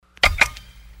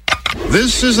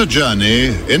This is a journey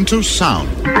into sound.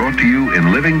 Brought to you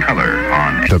in living color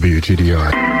on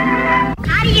WGDR.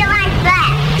 How do you like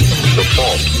that? The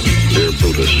fault, dear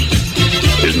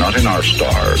Brutus, is not in our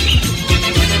stars,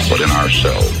 but in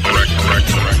ourselves. Correct.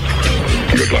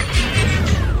 Good luck.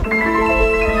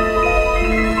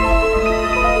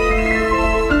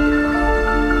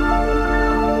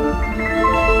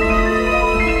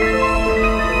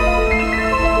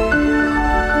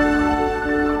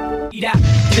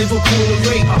 Lyrical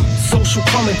narrator, social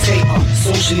commentator,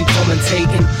 socially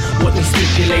commentating what they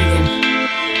stipulating.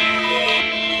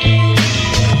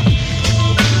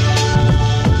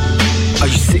 Are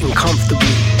you sitting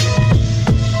comfortably?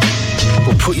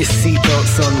 Well, put your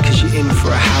seatbelts on, cause you're in for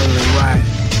a harrowing ride.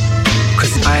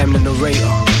 Cause I am the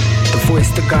narrator, the voice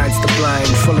that guides the blind,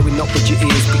 following not with your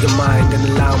ears but your mind, and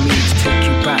allow me to take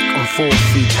you back on forth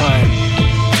through time.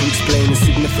 To explain the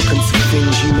significance of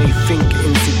things you may think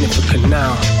insignificant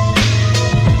now,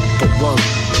 but won't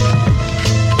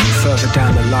further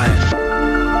down the line.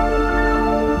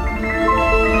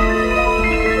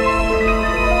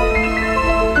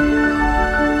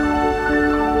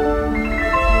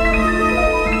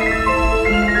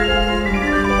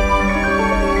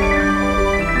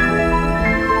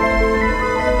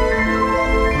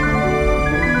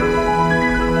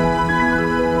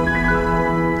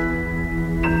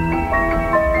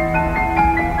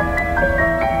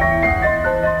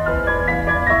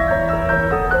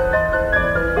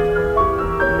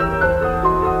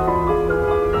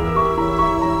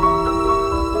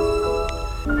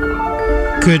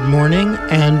 Good morning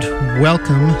and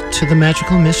welcome to the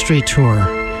Magical Mystery Tour,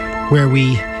 where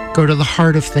we go to the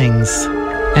heart of things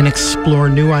and explore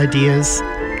new ideas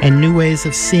and new ways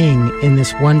of seeing in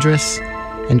this wondrous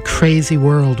and crazy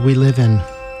world we live in.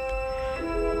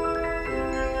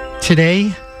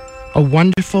 Today, a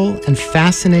wonderful and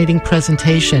fascinating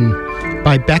presentation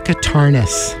by Becca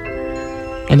Tarnas,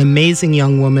 an amazing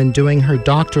young woman doing her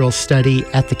doctoral study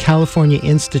at the California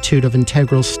Institute of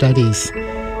Integral Studies.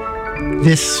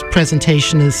 This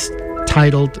presentation is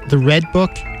titled The Red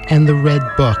Book and the Red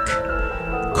Book,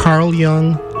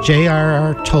 Jung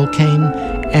JRR Tolkien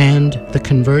and the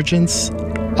Convergence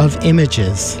of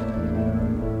Images.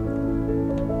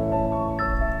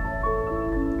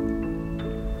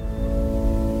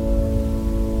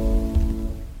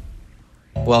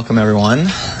 Welcome, everyone.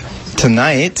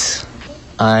 Tonight,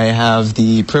 I have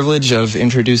the privilege of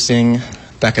introducing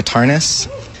Becca Tarnas.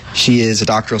 She is a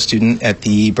doctoral student at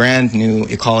the brand new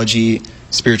Ecology,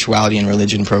 Spirituality, and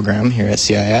Religion program here at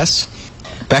CIS.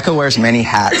 Becca wears many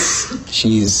hats.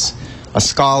 She's a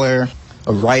scholar,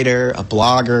 a writer, a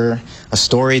blogger, a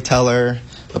storyteller,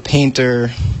 a painter,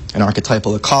 an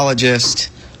archetypal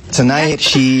ecologist. Tonight,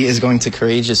 she is going to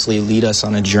courageously lead us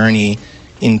on a journey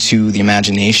into the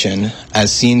imagination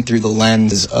as seen through the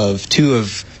lens of two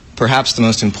of perhaps the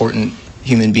most important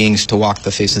human beings to walk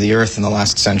the face of the earth in the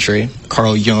last century,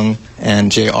 Carl Jung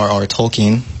and JRR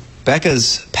Tolkien.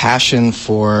 Becca's passion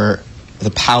for the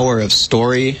power of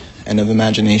story and of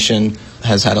imagination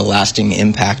has had a lasting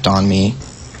impact on me.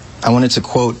 I wanted to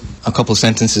quote a couple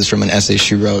sentences from an essay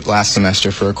she wrote last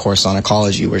semester for a course on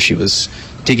ecology, where she was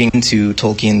digging into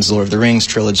Tolkien's Lord of the Rings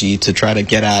trilogy to try to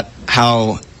get at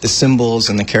how the symbols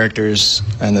and the characters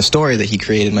and the story that he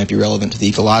created might be relevant to the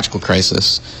ecological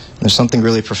crisis. There's something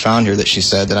really profound here that she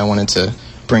said that I wanted to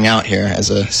bring out here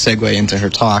as a segue into her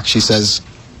talk. She says,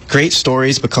 "Great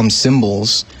stories become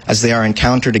symbols as they are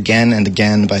encountered again and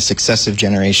again by successive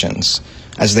generations,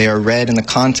 as they are read in the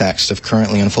context of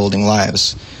currently unfolding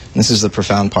lives." And this is the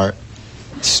profound part.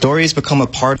 Stories become a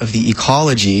part of the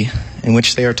ecology in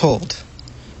which they are told,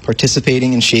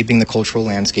 participating in shaping the cultural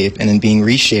landscape and in being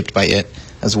reshaped by it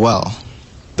as well.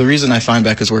 The reason I find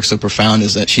Becca's work so profound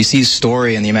is that she sees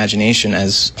story and the imagination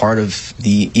as part of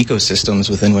the ecosystems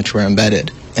within which we're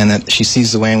embedded, and that she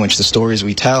sees the way in which the stories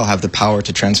we tell have the power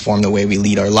to transform the way we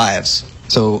lead our lives.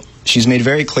 So she's made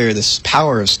very clear this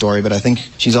power of story, but I think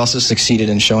she's also succeeded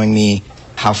in showing me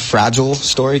how fragile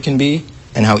story can be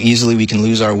and how easily we can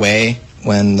lose our way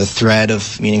when the thread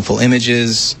of meaningful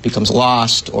images becomes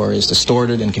lost or is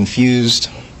distorted and confused.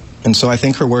 And so I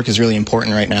think her work is really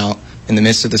important right now in the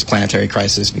midst of this planetary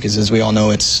crisis, because as we all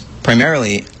know, it's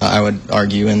primarily, I would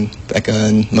argue, and Becca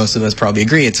and most of us probably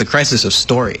agree, it's a crisis of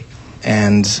story.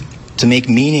 And to make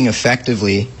meaning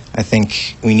effectively, I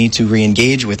think we need to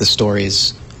re-engage with the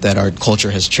stories that our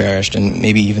culture has cherished and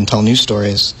maybe even tell new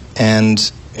stories.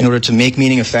 And in order to make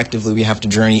meaning effectively, we have to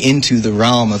journey into the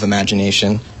realm of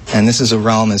imagination. And this is a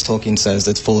realm, as Tolkien says,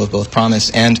 that's full of both promise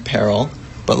and peril.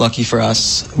 But lucky for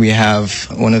us, we have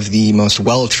one of the most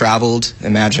well-traveled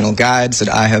imaginal guides that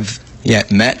I have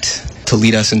yet met, to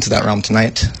lead us into that realm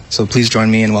tonight. So please join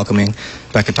me in welcoming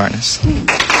Becca Tarnas.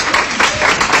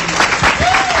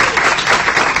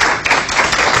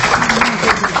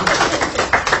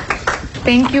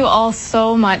 Thank you all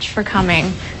so much for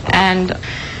coming, and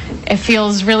it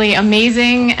feels really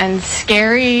amazing and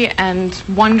scary and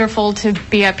wonderful to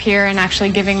be up here and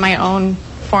actually giving my own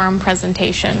forum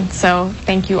presentation. So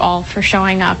thank you all for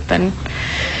showing up and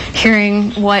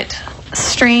hearing what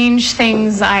strange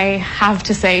things I have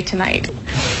to say tonight.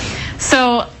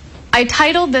 So I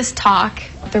titled this talk,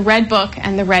 The Red Book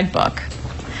and the Red Book,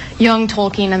 Jung,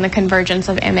 Tolkien, and the Convergence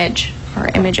of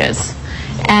Images.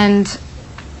 And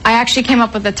I actually came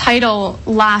up with the title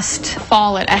last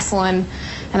fall at Esalen,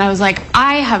 and I was like,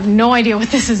 I have no idea what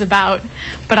this is about,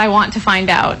 but I want to find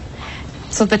out.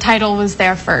 So the title was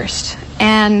there first.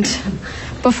 And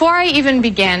before I even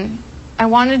begin, I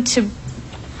wanted to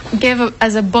give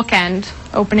as a bookend,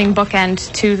 opening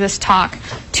bookend to this talk,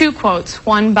 two quotes,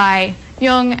 one by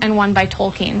Jung and one by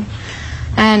Tolkien.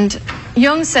 And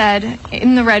Jung said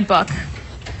in the Red Book,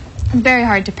 very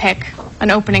hard to pick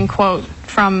an opening quote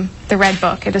from the Red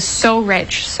Book. It is so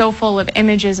rich, so full of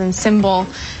images and symbol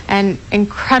and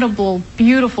incredible,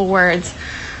 beautiful words.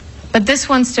 But this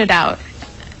one stood out.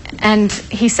 And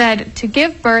he said, to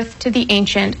give birth to the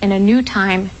ancient in a new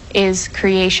time is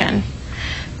creation.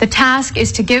 The task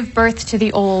is to give birth to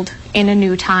the old in a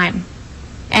new time.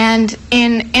 And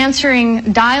in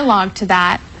answering dialogue to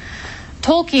that,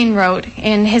 Tolkien wrote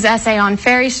in his essay on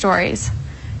fairy stories,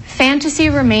 fantasy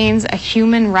remains a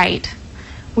human right.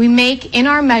 We make in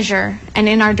our measure and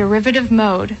in our derivative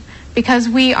mode because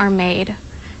we are made,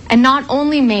 and not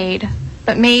only made,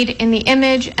 but made in the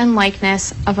image and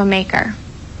likeness of a maker.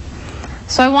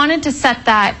 So I wanted to set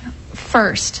that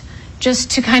first, just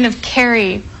to kind of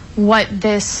carry what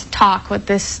this talk, what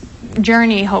this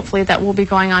journey, hopefully, that we'll be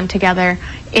going on together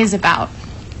is about.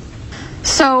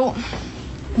 So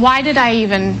why did I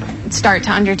even start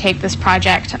to undertake this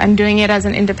project? I'm doing it as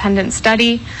an independent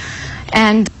study,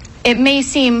 and it may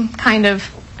seem kind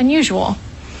of unusual,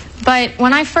 but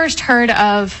when I first heard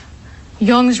of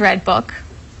Jung's Red Book,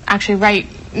 actually right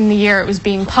in the year it was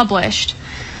being published,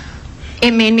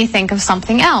 it made me think of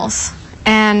something else.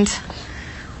 And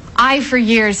I, for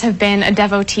years, have been a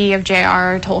devotee of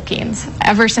JRR Tolkien's.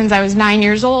 Ever since I was 9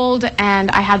 years old,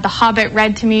 and I had The Hobbit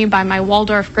read to me by my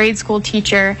Waldorf grade school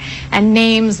teacher, and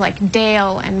names like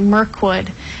Dale and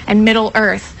Mirkwood and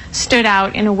Middle-earth stood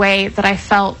out in a way that I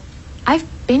felt, I've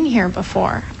been here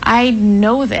before. I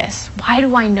know this. Why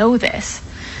do I know this?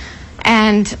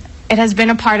 And it has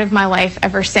been a part of my life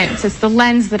ever since. It's the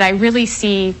lens that I really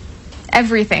see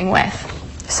everything with.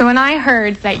 So when I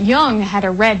heard that Jung had a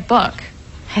red book,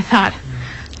 I thought,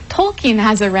 Tolkien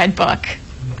has a red book.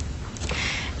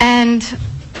 And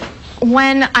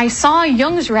when I saw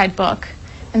Jung's Red Book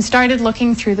and started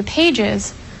looking through the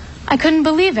pages, I couldn't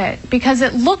believe it, because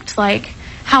it looked like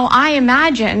how I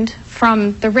imagined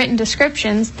from the written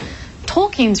descriptions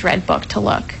Tolkien's Red Book to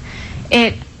look.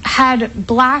 It had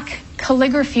black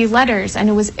calligraphy letters, and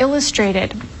it was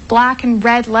illustrated, black and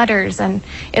red letters, and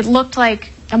it looked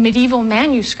like a medieval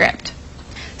manuscript.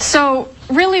 So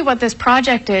really what this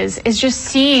project is just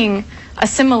seeing a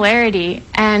similarity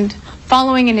and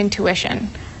following an intuition.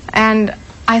 And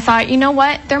I thought, you know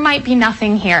what, there might be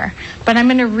nothing here, but I'm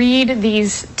going to read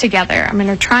these together. I'm going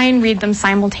to try and read them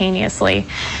simultaneously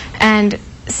and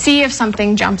see if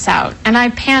something jumps out. And I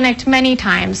panicked many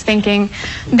times thinking,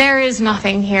 there is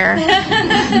nothing here.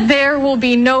 There will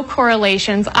be no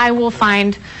correlations. I will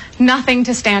find nothing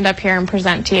to stand up here and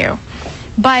present to you.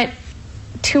 But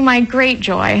to my great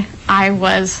joy, I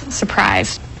was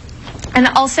surprised. And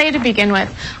I'll say to begin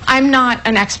with, I'm not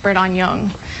an expert on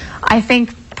Jung. I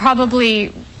think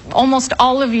probably almost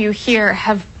all of you here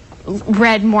have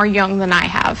read more Jung than I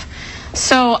have.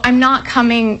 So I'm not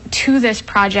coming to this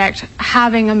project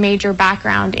having a major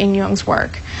background in Jung's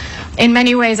work. In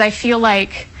many ways, I feel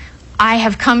like I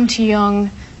have come to Jung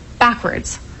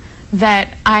backwards,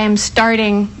 that I am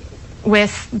starting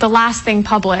with the last thing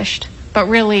published, but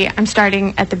really I'm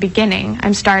starting at the beginning.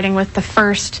 I'm starting with the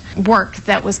first work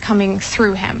that was coming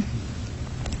through him.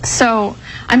 So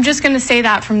I'm just going to say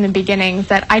that from the beginning,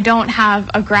 that I don't have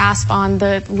a grasp on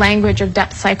the language of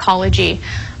depth psychology.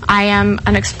 I am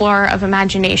an explorer of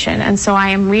imagination, and so I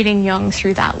am reading Jung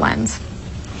through that lens.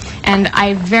 And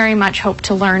I very much hope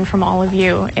to learn from all of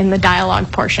you in the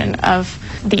dialogue portion of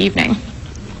the evening.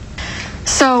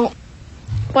 So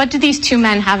what do these two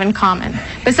men have in common,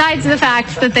 besides the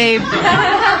fact that they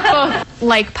both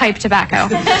like pipe tobacco?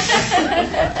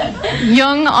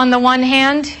 Jung, on the one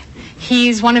hand,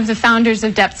 He's one of the founders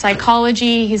of depth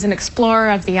psychology. He's an explorer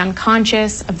of the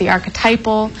unconscious, of the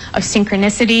archetypal, of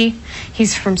synchronicity.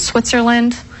 He's from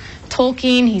Switzerland.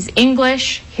 Tolkien, he's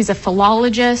English. He's a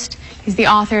philologist. He's the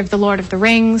author of The Lord of the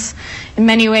Rings. In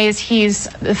many ways, he's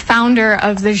the founder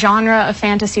of the genre of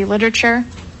fantasy literature.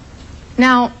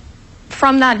 Now,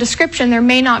 from that description, there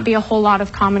may not be a whole lot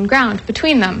of common ground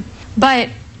between them, but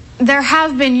there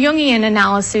have been Jungian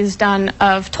analyses done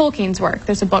of Tolkien's work.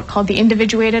 There's a book called The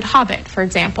Individuated Hobbit, for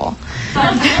example.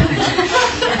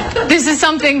 This is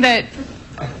something that,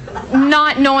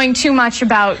 not knowing too much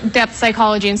about depth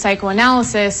psychology and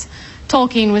psychoanalysis,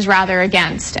 Tolkien was rather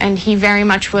against, and he very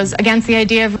much was against the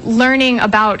idea of learning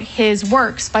about his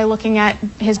works by looking at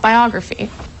his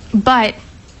biography. But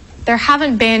there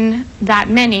haven't been that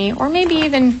many, or maybe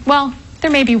even, well, there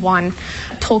may be one,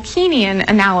 Tolkienian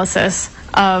analysis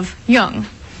of Jung.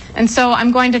 And so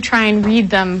I'm going to try and read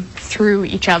them through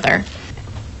each other.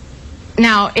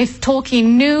 Now, if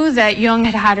Tolkien knew that Jung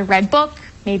had had a read book,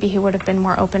 maybe he would have been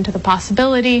more open to the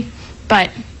possibility,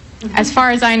 but as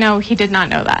far as I know, he did not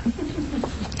know that.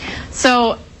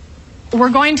 So we're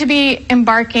going to be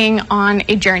embarking on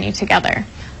a journey together.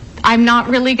 I'm not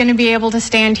really going to be able to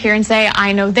stand here and say,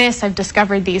 I know this, I've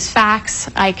discovered these facts,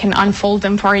 I can unfold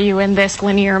them for you in this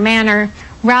linear manner.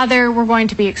 Rather, we're going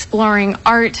to be exploring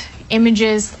art,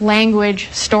 images,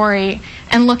 language, story,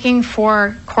 and looking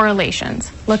for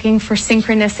correlations, looking for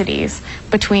synchronicities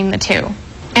between the two.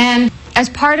 And as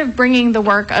part of bringing the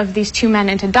work of these two men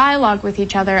into dialogue with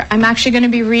each other, I'm actually going to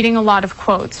be reading a lot of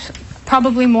quotes,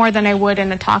 probably more than I would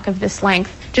in a talk of this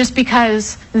length, just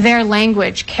because their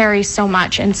language carries so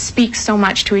much and speaks so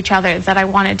much to each other that I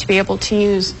wanted to be able to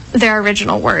use their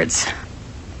original words.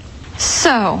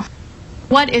 So,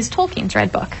 what is Tolkien's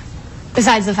Red Book?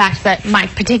 Besides the fact that my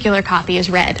particular copy is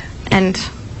red and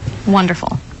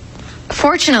wonderful.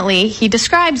 Fortunately, he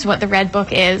describes what the Red Book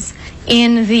is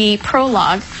in the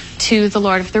prologue to The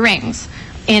Lord of the Rings,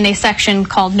 in a section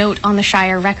called Note on the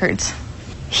Shire Records.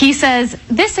 He says,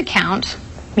 this account,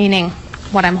 meaning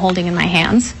what I'm holding in my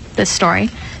hands, this story,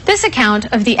 this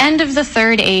account of the end of the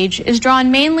Third Age is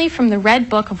drawn mainly from the Red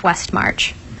Book of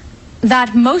Westmarch.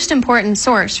 That most important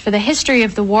source for the history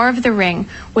of the War of the Ring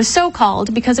was so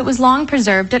called because it was long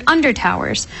preserved at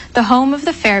Undertowers, the home of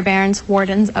the Fairbairns,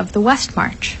 Wardens of the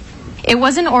Westmarch. It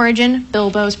was in origin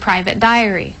Bilbo's private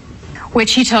diary,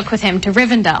 which he took with him to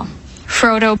Rivendell.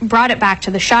 Frodo brought it back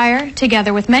to the Shire,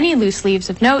 together with many loose leaves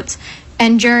of notes,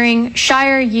 and during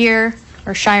Shire Year,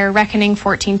 or Shire Reckoning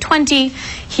 1420,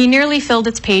 he nearly filled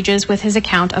its pages with his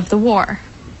account of the war.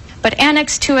 But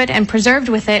annexed to it and preserved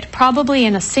with it, probably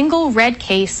in a single red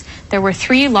case, there were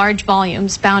 3 large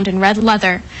volumes bound in red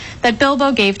leather that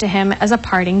Bilbo gave to him as a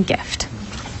parting gift.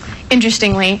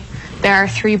 Interestingly, there are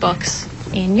 3 books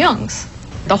in Jung's.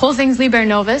 The whole thing's Liber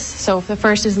Novus, so the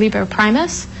first is Liber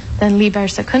Primus, then Liber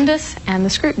Secundus, and the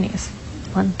Scrutinies.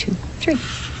 1, 2, 3.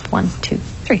 1, 2,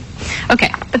 3.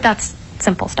 Okay, but that's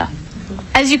simple stuff.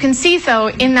 As you can see, though,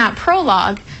 in that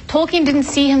prologue, Tolkien didn't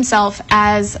see himself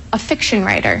as a fiction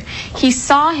writer. He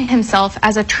saw himself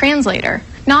as a translator,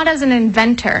 not as an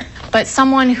inventor, but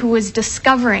someone who was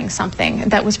discovering something,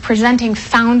 that was presenting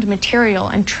found material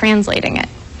and translating it.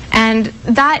 And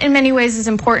that, in many ways, is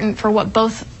important for what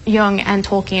both Jung and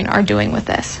Tolkien are doing with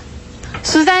this.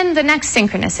 So then, the next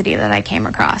synchronicity that I came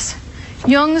across.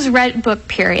 Jung's Red Book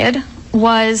period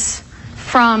was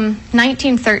from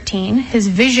 1913. His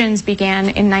visions began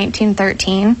in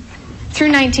 1913 through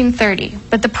 1930.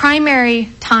 But the primary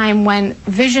time when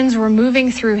visions were moving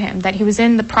through him, that he was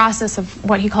in the process of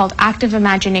what he called active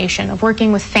imagination, of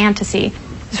working with fantasy,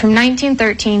 was from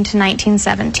 1913 to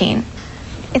 1917.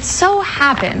 It so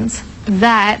happens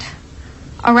that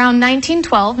around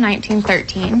 1912,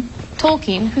 1913,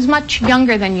 Tolkien, who's much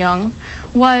younger than Jung,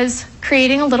 was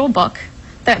creating a little book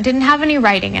that didn't have any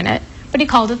writing in it, but he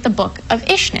called it the Book of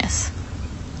Ishness.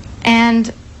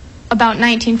 And about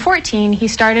 1914, he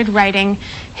started writing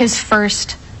his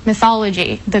first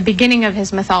mythology, the beginning of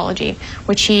his mythology,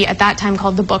 which he at that time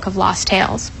called the Book of Lost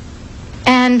Tales.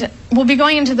 And we'll be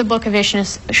going into the Book of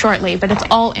Ishness shortly, but it's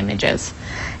all images.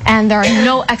 And there are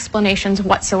no explanations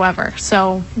whatsoever,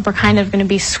 so we're kind of going to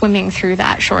be swimming through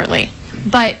that shortly.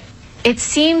 But it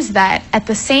seems that at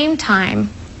the same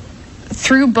time,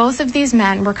 through both of these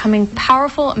men were coming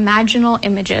powerful imaginal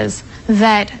images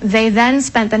that they then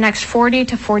spent the next 40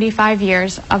 to 45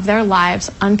 years of their lives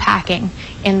unpacking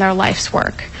in their life's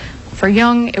work. For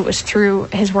Jung, it was through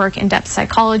his work in depth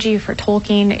psychology. For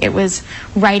Tolkien, it was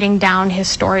writing down his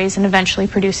stories and eventually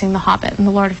producing The Hobbit and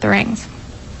The Lord of the Rings.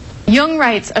 Jung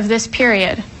writes of this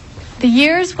period, "The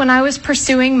years when I was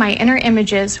pursuing my inner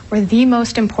images were the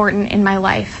most important in my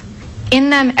life. In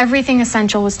them, everything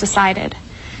essential was decided.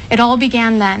 It all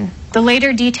began then. The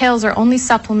later details are only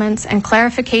supplements and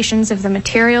clarifications of the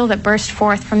material that burst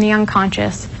forth from the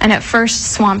unconscious, and at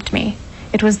first swamped me.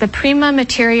 It was the prima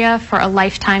materia for a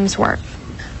lifetime's work.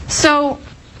 So,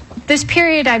 this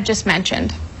period I've just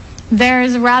mentioned, there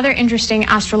is a rather interesting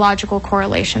astrological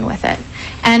correlation with it.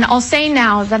 And I'll say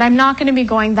now that I'm not going to be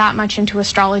going that much into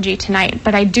astrology tonight,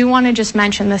 but I do want to just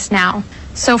mention this now.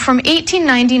 So from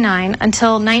 1899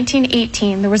 until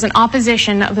 1918, there was an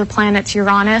opposition of the planets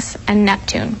Uranus and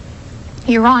Neptune.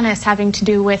 Uranus having to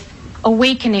do with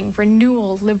awakening,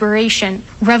 renewal, liberation,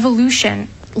 revolution,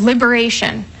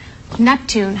 liberation.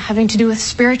 Neptune having to do with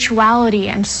spirituality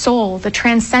and soul, the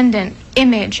transcendent,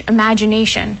 image,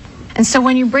 imagination. And so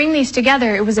when you bring these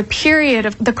together, it was a period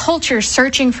of the culture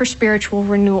searching for spiritual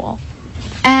renewal.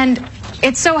 And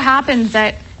it so happened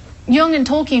that Jung and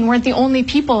Tolkien weren't the only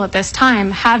people at this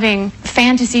time having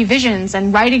fantasy visions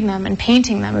and writing them and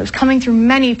painting them. It was coming through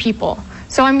many people.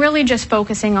 So I'm really just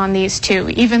focusing on these two,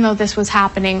 even though this was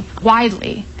happening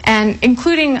widely, and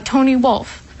including Tony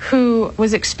Wolff, who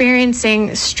was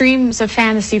experiencing streams of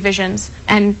fantasy visions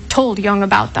and told Jung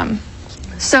about them.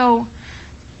 So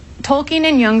Tolkien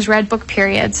and Jung's Red Book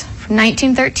periods, from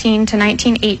 1913 to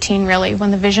 1918 really,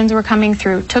 when the visions were coming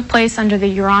through, took place under the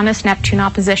Uranus-Neptune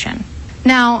opposition.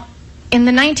 Now, in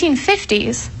the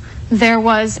 1950s, there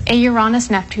was a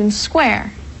Uranus-Neptune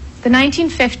square. The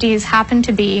 1950s happened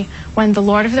to be when The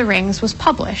Lord of the Rings was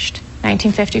published,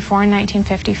 1954 and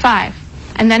 1955.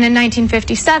 And then in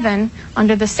 1957,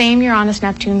 under the same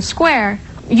Uranus-Neptune square,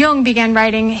 Jung began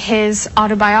writing his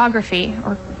autobiography,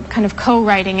 or kind of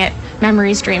co-writing it,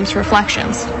 Memories, Dreams,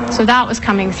 Reflections. So that was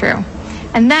coming through.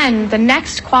 And then the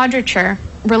next quadrature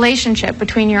relationship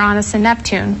between Uranus and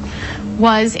Neptune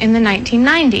was in the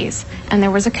 1990s, and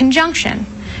there was a conjunction.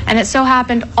 And it so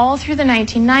happened all through the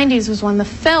 1990s was when the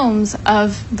films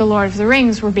of The Lord of the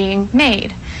Rings were being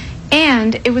made.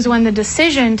 And it was when the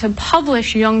decision to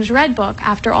publish Jung's Red Book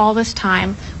after all this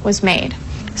time was made.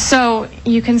 So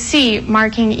you can see,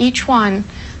 marking each one,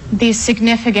 these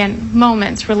significant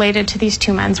moments related to these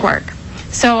two men's work.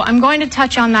 So I'm going to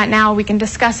touch on that now. We can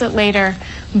discuss it later,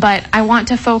 but I want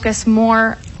to focus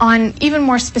more on even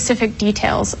more specific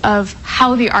details of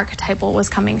how the archetypal was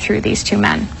coming through these two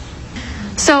men.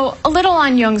 So a little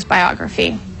on Jung's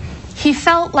biography. He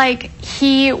felt like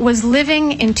he was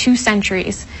living in two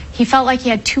centuries. He felt like he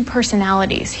had two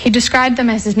personalities. He described them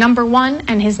as his number one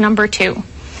and his number two.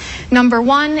 Number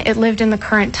one, it lived in the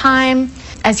current time.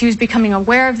 As he was becoming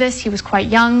aware of this, he was quite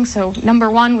young, so number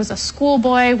one was a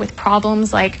schoolboy with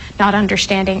problems like not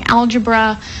understanding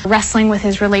algebra, wrestling with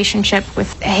his relationship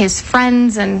with his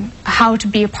friends, and how to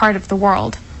be a part of the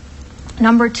world.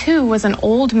 Number two was an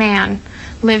old man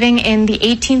living in the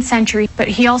 18th century, but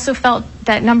he also felt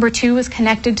that number two was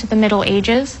connected to the Middle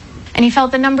Ages, and he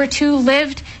felt that number two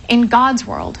lived in God's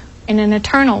world, in an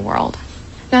eternal world.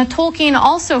 Now, Tolkien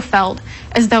also felt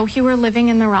as though he were living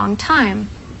in the wrong time.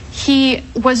 He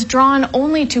was drawn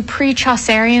only to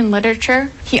pre-Chaucerian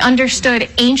literature. He understood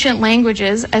ancient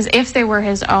languages as if they were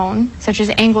his own, such as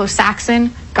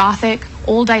Anglo-Saxon, Gothic,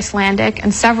 Old Icelandic,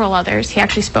 and several others. He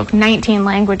actually spoke 19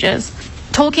 languages.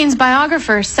 Tolkien's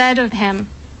biographer said of him,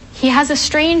 "He has a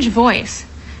strange voice,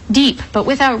 deep but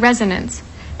without resonance,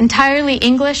 entirely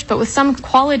English but with some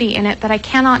quality in it that I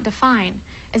cannot define,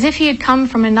 as if he had come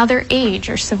from another age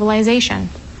or civilization."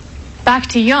 Back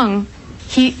to Jung,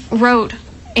 he wrote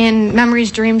in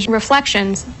Memories, Dreams,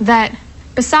 Reflections that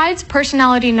besides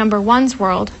personality number one's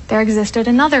world, there existed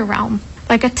another realm,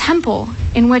 like a temple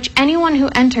in which anyone who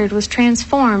entered was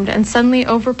transformed and suddenly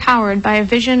overpowered by a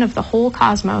vision of the whole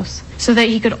cosmos, so that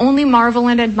he could only marvel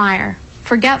and admire,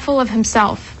 forgetful of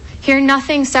himself. Here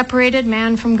nothing separated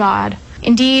man from God.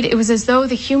 Indeed, it was as though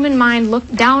the human mind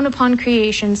looked down upon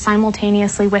creation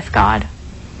simultaneously with God.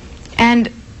 And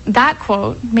that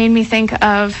quote made me think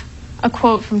of a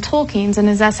quote from Tolkien's in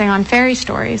his essay on fairy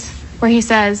stories, where he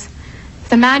says,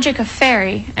 "The magic of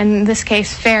fairy," and in this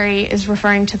case fairy is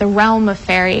referring to the realm of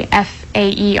fairy,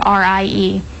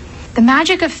 F-A-E-R-I-E. "The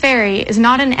magic of fairy is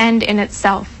not an end in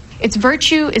itself. Its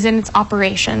virtue is in its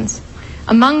operations.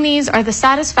 Among these are the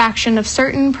satisfaction of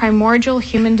certain primordial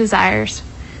human desires.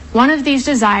 One of these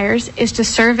desires is to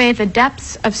survey the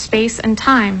depths of space and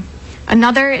time.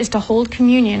 Another is to hold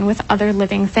communion with other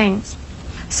living things."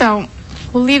 So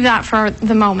we'll leave that for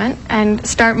the moment and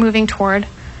start moving toward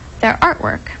their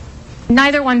artwork.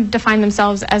 Neither one defined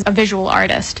themselves as a visual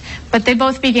artist, but they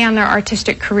both began their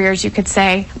artistic careers, you could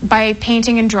say, by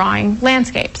painting and drawing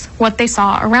landscapes, what they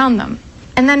saw around them.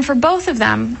 And then for both of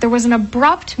them, there was an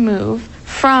abrupt move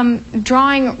from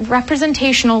drawing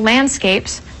representational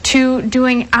landscapes to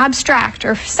doing abstract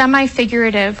or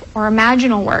semi-figurative or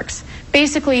imaginal works,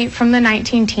 basically from the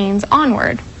 19-teens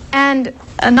onward. And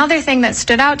another thing that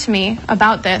stood out to me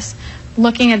about this,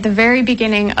 looking at the very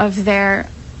beginning of their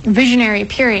visionary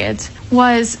periods,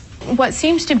 was what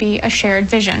seems to be a shared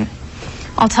vision.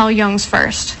 I'll tell Jung's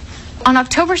first. On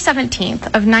October 17th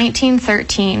of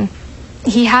 1913,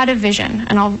 he had a vision,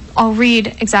 and I'll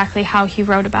read exactly how he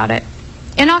wrote about it.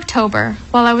 In October,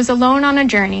 while I was alone on a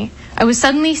journey, I was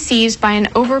suddenly seized by an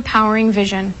overpowering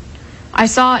vision. I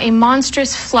saw a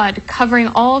monstrous flood covering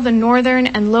all the northern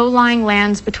and low-lying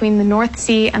lands between the North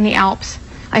Sea and the Alps.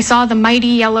 I saw the mighty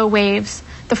yellow waves,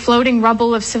 the floating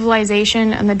rubble of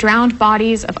civilization, and the drowned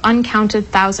bodies of uncounted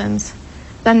thousands.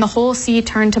 Then the whole sea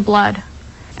turned to blood.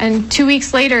 And 2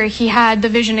 weeks later, he had the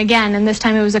vision again, and this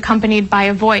time it was accompanied by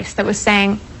a voice that was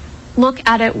saying, "Look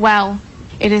at it well.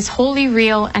 It is wholly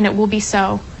real, and it will be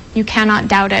so. You cannot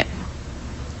doubt it."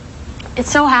 It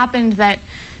so happened that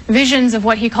visions of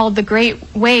what he called the Great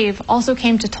Wave also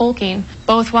came to Tolkien,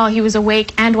 both while he was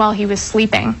awake and while he was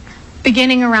sleeping,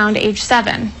 beginning around age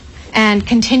 7 and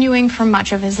continuing for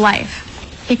much of his life.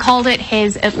 He called it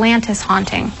his Atlantis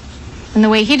haunting. And the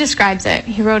way he describes it,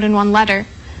 he wrote in one letter,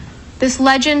 "This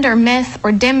legend or myth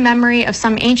or dim memory of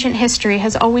some ancient history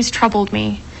has always troubled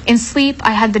me. In sleep,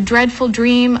 I had the dreadful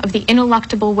dream of the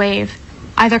ineluctable wave,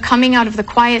 either coming out of the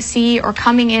quiet sea or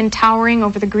coming in towering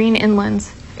over the green inlands.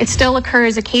 It still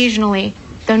occurs occasionally,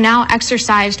 though now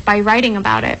exorcised by writing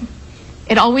about it.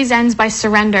 It always ends by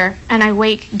surrender, and I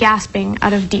wake gasping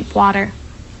out of deep water."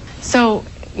 So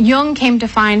Jung came to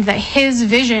find that his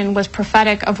vision was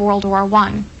prophetic of World War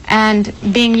I. And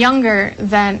being younger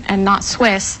than, and not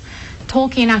Swiss,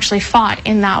 Tolkien actually fought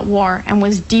in that war and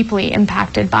was deeply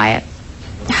impacted by it.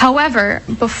 However,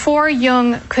 before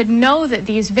Jung could know that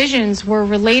these visions were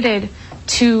related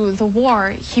to the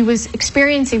war, he was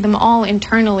experiencing them all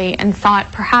internally and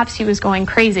thought perhaps he was going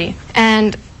crazy.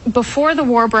 And before the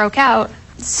war broke out,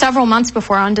 several months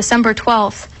before, on December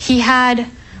 12th, he had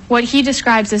what he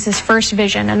describes as his first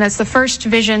vision, and that's the first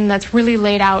vision that's really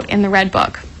laid out in the Red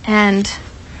Book. And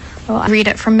I'll read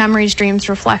it from Memories, Dreams,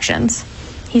 Reflections.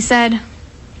 He said,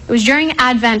 "It was during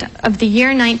Advent of the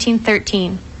year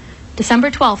 1913,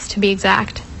 December 12th to be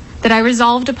exact, that I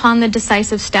resolved upon the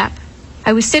decisive step.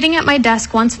 I was sitting at my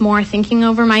desk once more thinking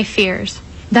over my fears.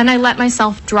 Then I let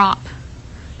myself drop.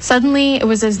 Suddenly it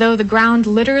was as though the ground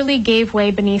literally gave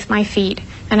way beneath my feet,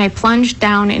 and I plunged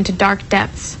down into dark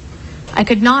depths. I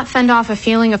could not fend off a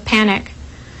feeling of panic,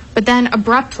 but then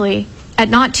abruptly, at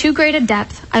not too great a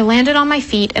depth, I landed on my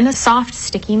feet in a soft,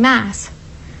 sticky mass.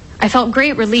 I felt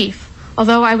great relief,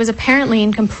 although I was apparently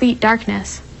in complete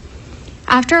darkness.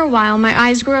 After a while, my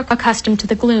eyes grew accustomed to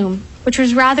the gloom, which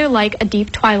was rather like a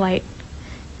deep twilight.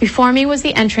 Before me was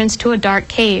the entrance to a dark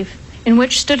cave, in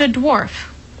which stood a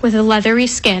dwarf with a leathery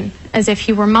skin, as if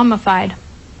he were mummified.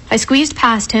 I squeezed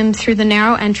past him through the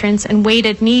narrow entrance and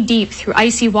waded knee-deep through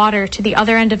icy water to the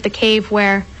other end of the cave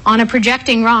where, on a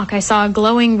projecting rock, I saw a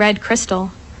glowing red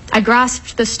crystal. I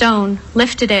grasped the stone,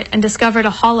 lifted it, and discovered a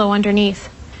hollow underneath.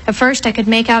 At first I could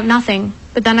make out nothing,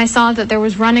 but then I saw that there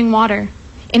was running water.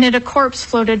 In it a corpse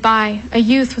floated by, a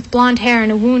youth with blonde hair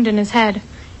and a wound in his head.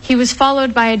 He was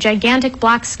followed by a gigantic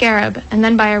black scarab, and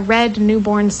then by a red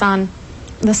newborn sun.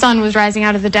 The sun was rising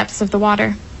out of the depths of the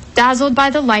water. Dazzled by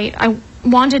the light, I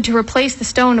wanted to replace the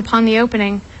stone upon the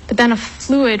opening, but then a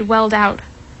fluid welled out.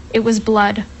 It was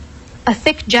blood. A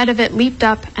thick jet of it leaped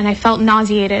up, and I felt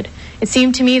nauseated. It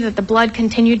seemed to me that the blood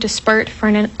continued to spurt for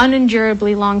an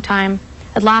unendurably long time.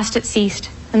 At last it ceased,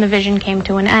 and the vision came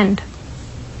to an end.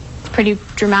 It's a pretty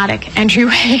dramatic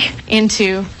entryway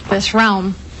into this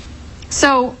realm.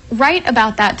 So, right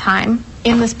about that time,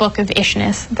 in this book of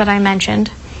Ishness that I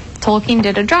mentioned, Tolkien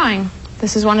did a drawing.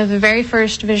 This is one of the very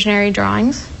first visionary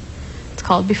drawings. It's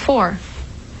called Before.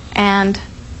 And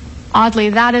oddly,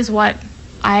 that is what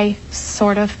I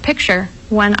sort of picture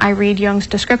when I read Jung's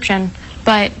description.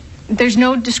 But there's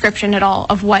no description at all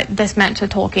of what this meant to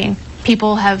Tolkien.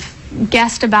 People have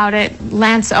guessed about it.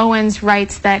 Lance Owens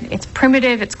writes that it's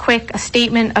primitive, it's quick, a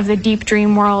statement of the deep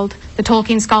dream world. The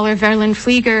Tolkien scholar Verlyn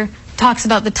Flieger talks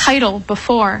about the title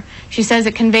Before. She says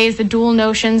it conveys the dual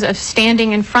notions of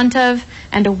standing in front of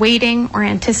and awaiting or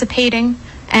anticipating,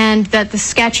 and that the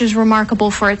sketch is remarkable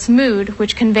for its mood,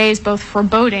 which conveys both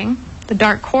foreboding, the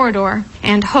dark corridor,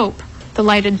 and hope, the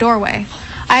lighted doorway.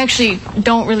 I actually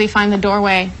don't really find the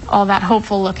doorway all that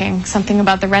hopeful looking, something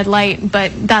about the red light,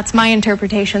 but that's my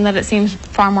interpretation, that it seems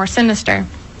far more sinister.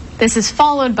 This is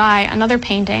followed by another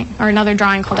painting, or another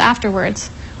drawing called Afterwards,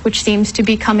 which seems to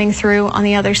be coming through on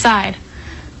the other side.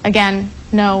 Again,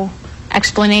 no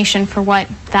explanation for what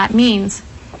that means.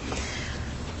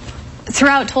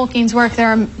 Throughout Tolkien's work, there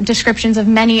are descriptions of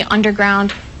many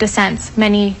underground descents,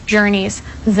 many journeys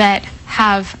that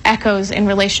have echoes in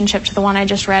relationship to the one I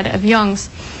just read of Jung's.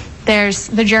 There's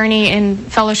the journey in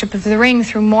Fellowship of the Ring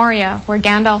through Moria, where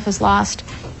Gandalf is lost.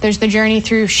 There's the journey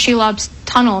through Shelob's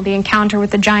tunnel, the encounter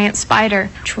with the giant spider,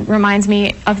 which reminds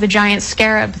me of the giant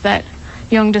scarab that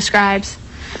Jung describes.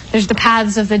 There's the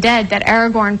paths of the dead that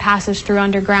Aragorn passes through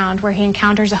underground, where he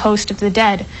encounters a host of the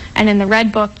dead. And in the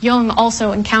Red Book, Jung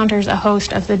also encounters a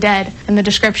host of the dead, and the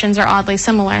descriptions are oddly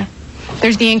similar.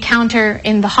 There's the encounter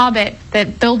in The Hobbit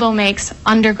that Bilbo makes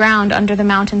underground under the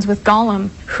mountains with Gollum,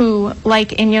 who,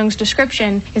 like in Jung's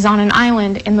description, is on an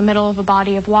island in the middle of a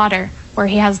body of water, where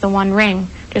he has the one ring,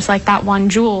 just like that one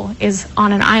jewel is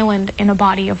on an island in a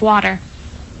body of water.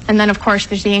 And then, of course,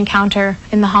 there's the encounter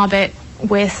in The Hobbit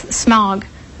with Smaug,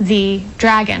 the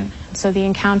dragon, so the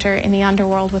encounter in the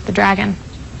underworld with the dragon.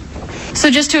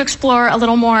 So just to explore a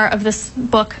little more of this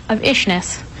book of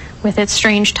Ishness with its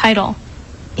strange title.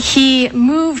 He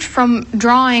moved from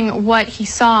drawing what he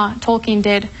saw Tolkien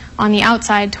did on the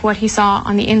outside to what he saw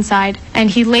on the inside, and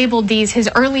he labeled these his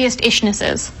earliest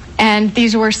Ishnesses. And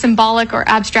these were symbolic or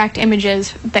abstract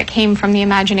images that came from the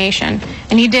imagination.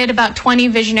 And he did about 20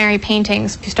 visionary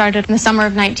paintings. He started in the summer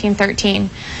of 1913.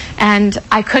 And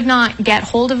I could not get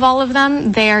hold of all of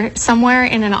them. They're somewhere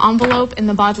in an envelope in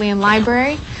the Bodleian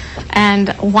Library. And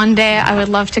one day I would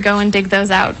love to go and dig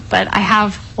those out. But I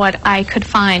have what I could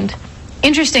find.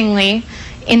 Interestingly,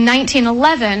 in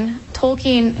 1911,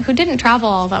 Tolkien, who didn't travel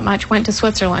all that much, went to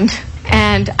Switzerland.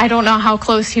 And I don't know how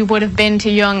close he would have been to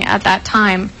Jung at that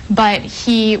time, but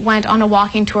he went on a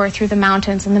walking tour through the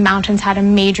mountains, and the mountains had a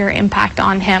major impact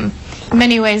on him. In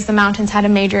many ways, the mountains had a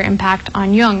major impact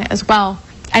on Jung as well.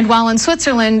 And while in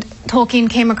Switzerland, Tolkien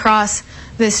came across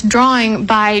this drawing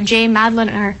by J.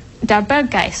 Madlener der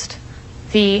Berggeist,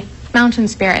 the mountain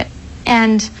spirit.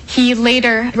 And he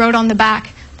later wrote on the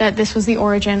back that this was the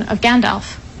origin of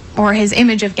Gandalf, or his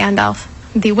image of Gandalf,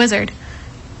 the wizard.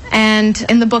 And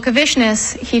in the Book of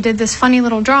Ishness, he did this funny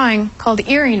little drawing called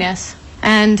Eeriness.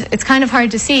 And it's kind of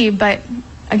hard to see, but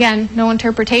again, no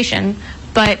interpretation.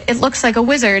 But it looks like a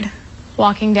wizard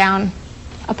walking down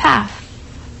a path.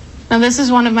 Now this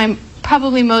is one of my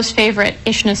probably most favorite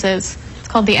Ishnesses. It's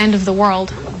called The End of the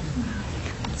World.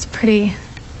 It's pretty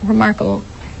remarkable.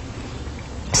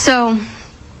 So,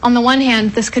 on the one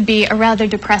hand, this could be a rather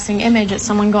depressing image of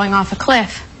someone going off a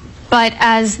cliff. But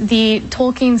as the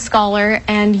Tolkien scholar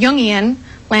and Jungian,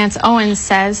 Lance Owens,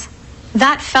 says,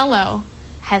 that fellow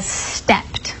has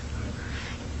stepped,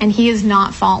 and he is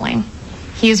not falling.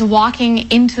 He is walking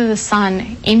into the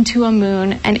sun, into a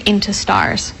moon, and into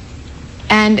stars.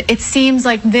 And it seems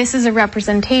like this is a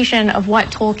representation of what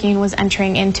Tolkien was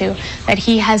entering into, that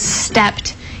he has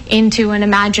stepped into an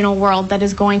imaginal world that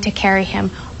is going to carry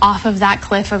him off of that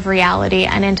cliff of reality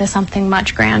and into something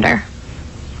much grander.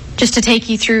 Just to take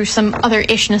you through some other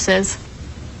Ishnesses.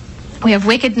 We have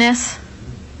wickedness,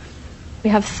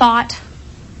 we have thought,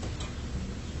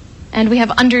 and we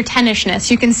have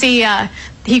under-tenishness. You can see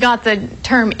he got the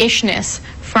term Ishness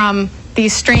from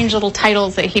these strange little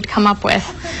titles that he'd come up with.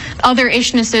 Other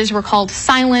Ishnesses were called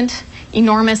silent,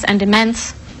 enormous and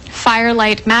immense,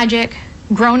 firelight magic,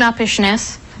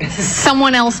 grown-up-ishness,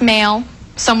 someone else male,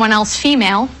 someone else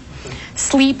female,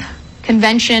 sleep,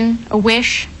 convention, a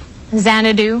wish,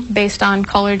 Xanadu, based on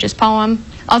Coleridge's poem,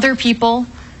 other people,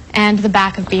 and the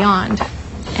back of beyond.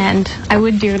 And I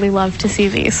would dearly love to see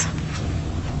these.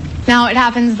 Now, it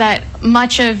happens that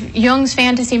much of Jung's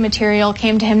fantasy material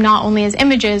came to him not only as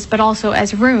images, but also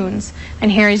as runes. And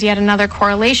here is yet another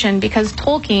correlation, because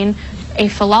Tolkien, a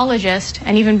philologist,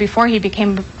 and even before he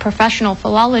became a professional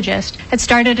philologist, had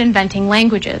started inventing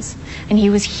languages. And he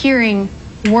was hearing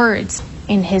words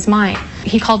in his mind.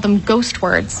 He called them ghost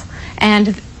words.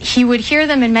 And he would hear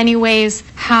them in many ways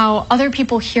how other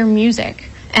people hear music.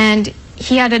 And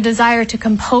he had a desire to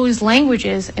compose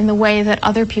languages in the way that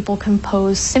other people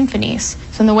compose symphonies.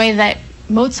 So in the way that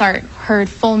Mozart heard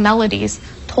full melodies,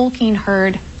 Tolkien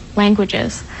heard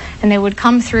languages. And they would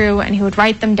come through, and he would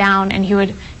write them down, and he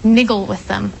would niggle with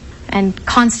them and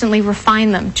constantly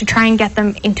refine them to try and get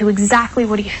them into exactly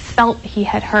what he felt he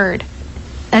had heard.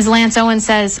 As Lance Owen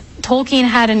says, Tolkien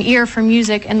had an ear for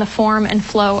music and the form and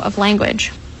flow of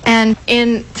language. And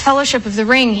in Fellowship of the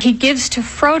Ring, he gives to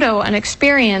Frodo an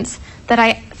experience that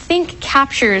I think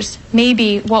captures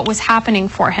maybe what was happening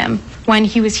for him when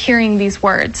he was hearing these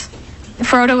words.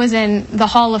 Frodo is in the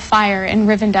Hall of Fire in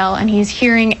Rivendell, and he's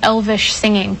hearing elvish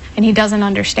singing, and he doesn't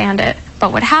understand it.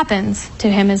 But what happens to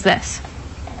him is this.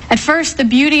 At first, the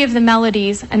beauty of the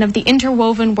melodies and of the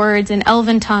interwoven words in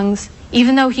elven tongues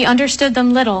even though he understood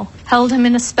them little, held him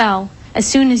in a spell as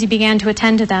soon as he began to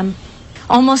attend to them.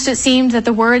 Almost it seemed that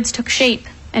the words took shape,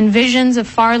 and visions of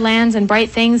far lands and bright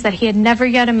things that he had never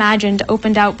yet imagined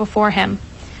opened out before him,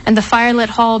 and the firelit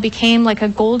hall became like a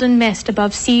golden mist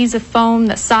above seas of foam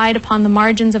that sighed upon the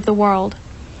margins of the world.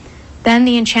 Then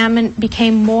the enchantment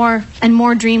became more and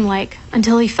more dreamlike,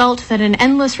 until he felt that an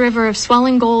endless river of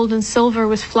swelling gold and silver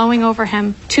was flowing over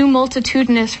him, too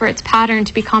multitudinous for its pattern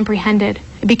to be comprehended.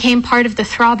 It became part of the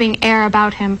throbbing air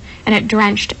about him, and it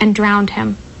drenched and drowned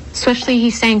him. Swiftly he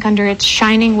sank under its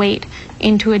shining weight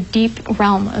into a deep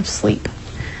realm of sleep.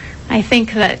 I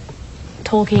think that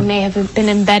Tolkien may have been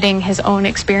embedding his own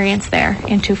experience there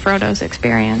into Frodo's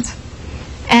experience.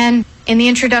 And in the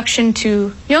introduction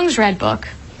to Jung's Red Book,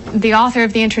 the author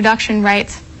of the introduction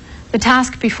writes, "The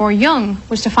task before Jung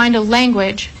was to find a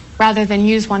language rather than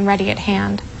use one ready at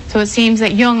hand." So it seems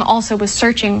that Jung also was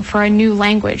searching for a new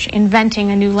language,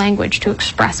 inventing a new language to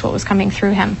express what was coming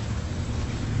through him.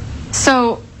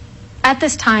 So at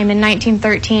this time in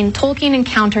 1913, Tolkien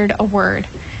encountered a word,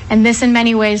 and this in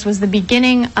many ways was the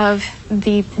beginning of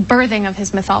the birthing of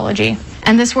his mythology.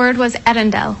 And this word was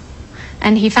Erendel,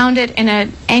 and he found it in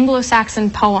an Anglo-Saxon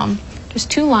poem, just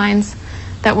 2 lines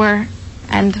that were,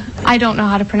 and I don't know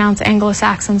how to pronounce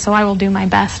Anglo-Saxon, so I will do my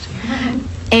best.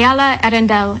 Eala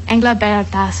Erendel Engla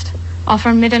Beartast,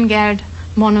 offer Middengerd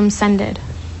monum sended.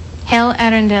 Hail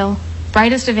Erendil,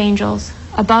 brightest of angels,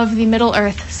 above the Middle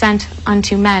Earth sent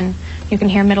unto men. You can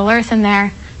hear Middle Earth in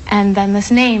there, and then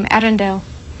this name, Erendil.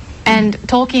 And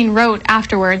Tolkien wrote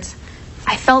afterwards,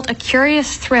 "I felt a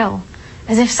curious thrill,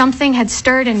 as if something had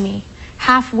stirred in me,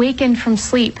 half wakened from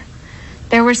sleep.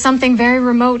 There was something very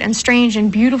remote and strange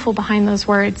and beautiful behind those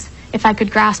words, if I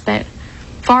could grasp it,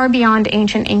 far beyond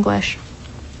ancient English."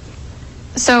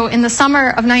 So in the summer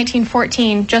of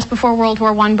 1914, just before World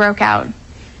War I broke out,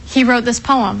 he wrote this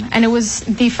poem, and it was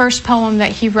the first poem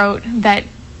that he wrote that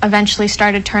eventually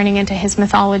started turning into his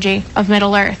mythology of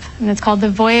Middle-earth, and it's called The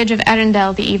Voyage of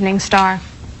Erendel, the Evening Star.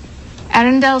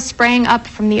 Erendel sprang up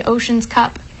from the ocean's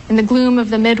cup, in the gloom of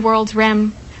the mid-world's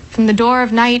rim. From the door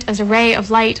of night as a ray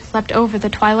of light leapt over the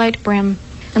twilight brim,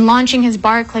 and launching his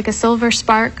bark like a silver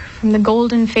spark from the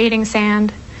golden fading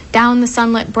sand, down the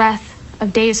sunlit breath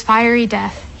of day's fiery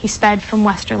death, he sped from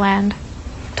Westerland.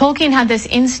 Tolkien had this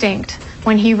instinct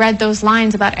when he read those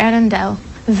lines about Erendel,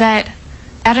 that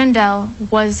Erendel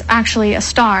was actually a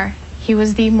star. He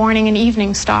was the morning and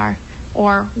evening star,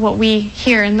 or what we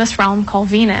here in this realm call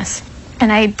Venus.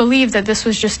 And I believe that this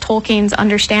was just Tolkien's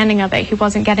understanding of it. He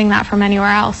wasn't getting that from anywhere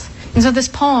else. And so this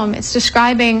poem, it's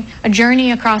describing a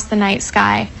journey across the night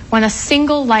sky when a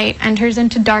single light enters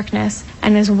into darkness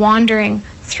and is wandering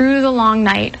through the long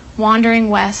night, wandering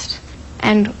west.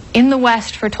 And in the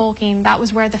west, for Tolkien, that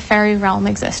was where the fairy realm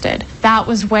existed. That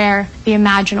was where the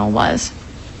imaginal was.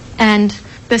 And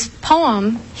this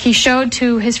poem he showed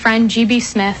to his friend G.B.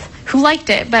 Smith, who liked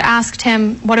it but asked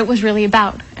him what it was really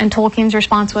about. And Tolkien's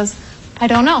response was, "I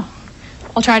don't know.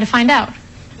 I'll try to find out."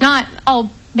 Not,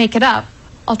 "I'll make it up.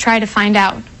 I'll try to find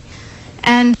out."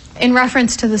 And in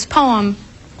reference to this poem,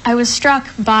 I was struck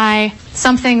by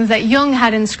something that Jung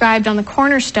had inscribed on the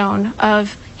cornerstone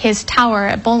of his tower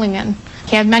at Bollingen.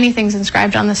 He had many things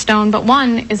inscribed on the stone, but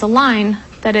one is a line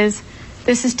that is,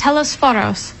 "This is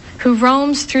Telesforos, who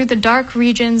roams through the dark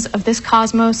regions of this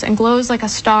cosmos and glows like a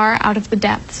star out of the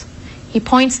depths. He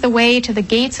points the way to the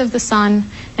gates of the sun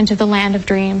and to the land of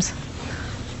dreams."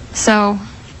 So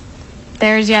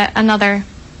there's yet another,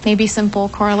 maybe simple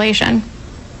correlation.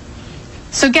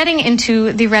 So getting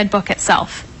into the Red Book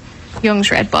itself,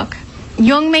 Jung's Red Book,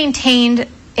 Jung maintained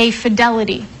a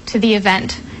fidelity to the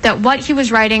event, that what he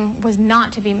was writing was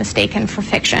not to be mistaken for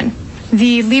fiction.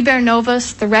 The Liber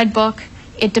Novus, the Red Book,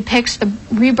 it depicts the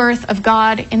rebirth of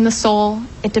God in the soul,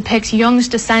 it depicts Jung's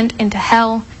descent into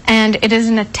hell, and it is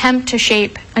an attempt to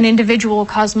shape an individual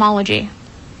cosmology.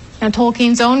 Now,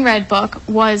 Tolkien's own Red Book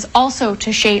was also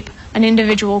to shape an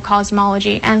individual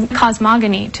cosmology and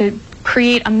cosmogony, to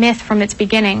create a myth from its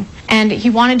beginning. And he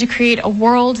wanted to create a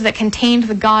world that contained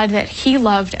the God that he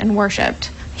loved and worshipped.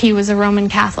 He was a Roman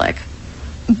Catholic.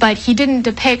 But he didn't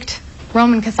depict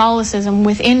Roman Catholicism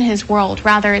within his world.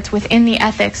 Rather, it's within the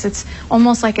ethics. It's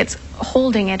almost like it's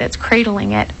holding it, it's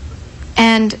cradling it.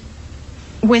 And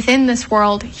within this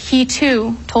world, he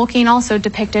too, Tolkien also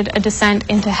depicted a descent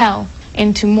into hell,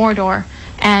 into Mordor,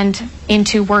 and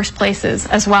into worse places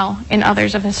as well in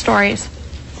others of his stories.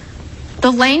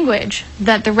 The language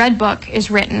that the Red Book is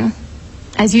written,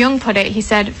 as Jung put it, he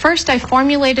said, "First I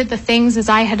formulated the things as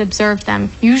I had observed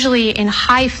them, usually in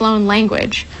high-flown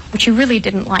language," which he really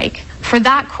didn't like, for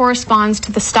that corresponds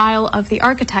to the style of the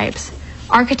archetypes.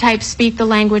 archetypes speak the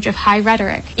language of high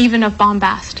rhetoric, even of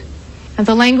bombast. And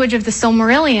the language of the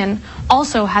Silmarillion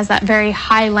also has that very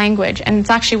high language, and it's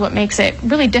actually what makes it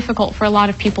really difficult for a lot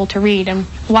of people to read, and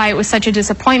why it was such a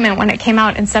disappointment when it came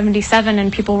out in 1977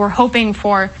 and people were hoping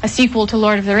for a sequel to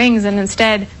Lord of the Rings, and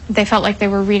instead they felt like they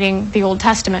were reading the Old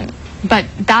Testament. But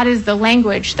that is the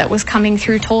language that was coming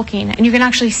through Tolkien, and you can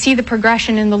actually see the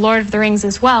progression in the Lord of the Rings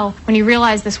as well when you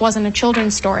realize this wasn't a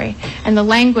children's story, and the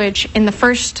language in the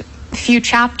first few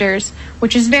chapters,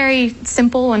 which is very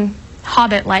simple and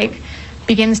Hobbit-like,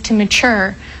 begins to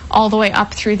mature all the way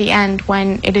up through the end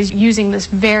when it is using this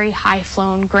very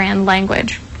high-flown grand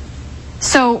language.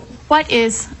 So what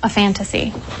is a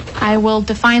fantasy? I will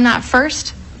define that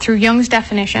first through Jung's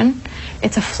definition.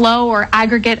 It's a flow or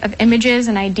aggregate of images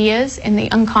and ideas in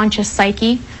the unconscious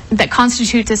psyche that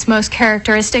constitutes its most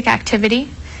characteristic activity,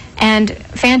 and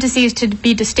fantasy is to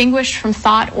be distinguished from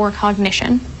thought or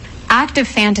cognition. Active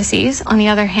fantasies, on the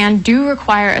other hand, do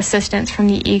require assistance from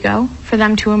the ego for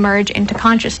them to emerge into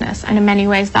consciousness, and in many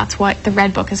ways that's what the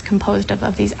Red Book is composed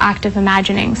of these active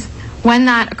imaginings. When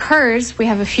that occurs, we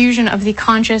have a fusion of the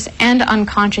conscious and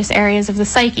unconscious areas of the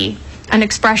psyche, an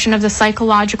expression of the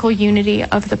psychological unity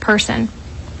of the person.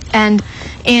 And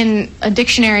in a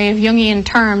dictionary of Jungian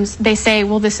terms, they say,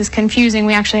 well, this is confusing.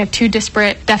 We actually have two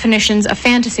disparate definitions of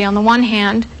fantasy. On the one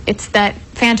hand, it's that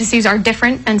fantasies are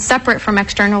different and separate from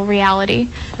external reality.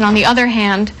 And on the other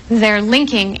hand, they're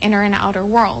linking inner and outer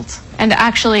worlds. And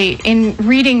actually, in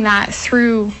reading that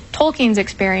through Tolkien's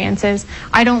experiences,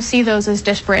 I don't see those as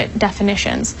disparate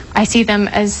definitions. I see them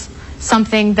as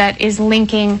something that is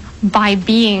linking by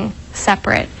being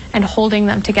separate and holding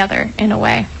them together in a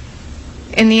way.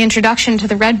 In the introduction to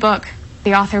the Red Book,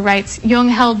 the author writes, Jung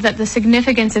held that the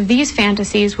significance of these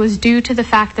fantasies was due to the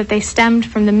fact that they stemmed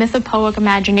from the mythopoeic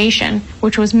imagination,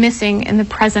 which was missing in the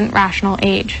present rational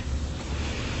age.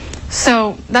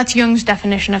 So that's Jung's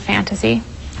definition of fantasy.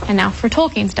 And now for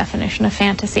Tolkien's definition of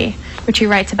fantasy, which he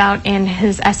writes about in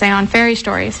his essay on fairy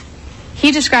stories.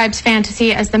 He describes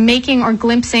fantasy as the making or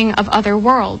glimpsing of other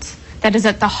worlds that is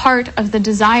at the heart of the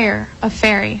desire of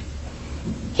fairy.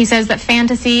 He says that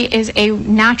fantasy is a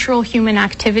natural human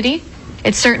activity.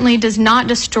 It certainly does not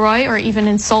destroy or even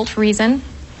insult reason,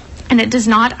 and it does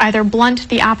not either blunt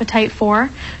the appetite for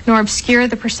nor obscure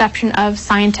the perception of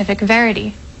scientific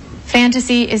verity.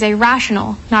 Fantasy is a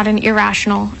rational, not an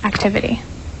irrational activity.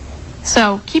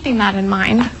 So, keeping that in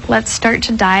mind, let's start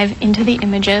to dive into the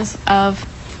images of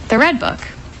the Red Book.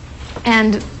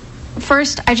 And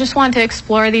first, I just want to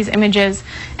explore these images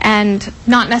and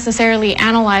not necessarily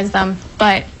analyze them,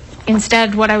 but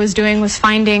instead what I was doing was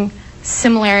finding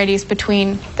similarities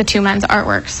between the two men's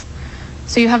artworks.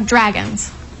 So you have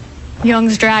dragons.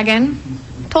 Jung's dragon,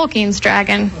 Tolkien's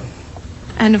dragon.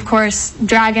 And of course,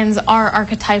 dragons are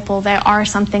archetypal. They are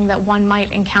something that one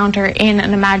might encounter in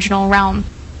an imaginal realm.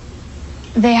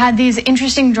 They had these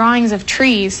interesting drawings of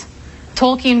trees.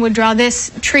 Tolkien would draw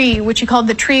this tree, which he called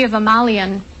the Tree of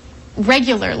Amalion,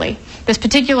 regularly. This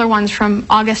particular one's from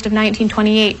August of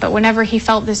 1928, but whenever he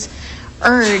felt this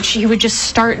urge, he would just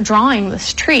start drawing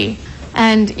this tree.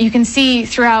 And you can see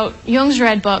throughout Jung's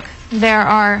Red Book, there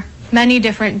are many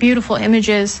different beautiful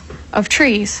images of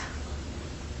trees.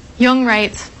 Jung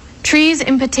writes, trees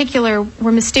in particular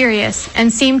were mysterious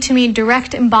and seemed to me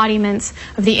direct embodiments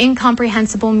of the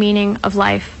incomprehensible meaning of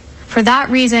life. For that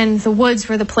reason, the woods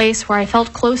were the place where I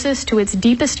felt closest to its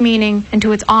deepest meaning and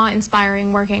to its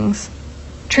awe-inspiring workings.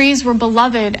 Trees were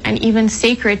beloved and even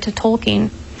sacred to Tolkien.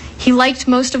 He liked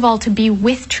most of all to be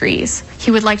with trees.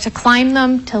 He would like to climb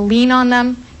them, to lean on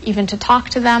them, even to talk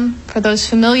to them. For those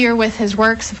familiar with his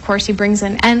works, of course, he brings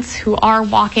in Ents, who are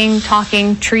walking,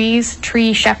 talking trees,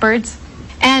 tree shepherds.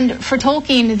 And for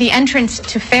Tolkien, the entrance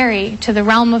to fairy, to the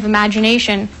realm of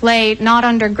imagination, lay not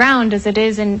underground as it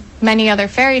is in many other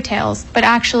fairy tales, but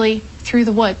actually through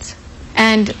the woods.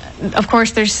 And of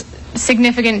course, there's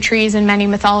significant trees in many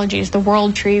mythologies, the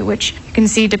world tree, which you can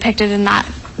see depicted in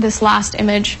this last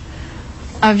image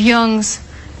of Jung's.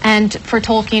 And for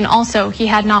Tolkien also, he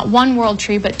had not one world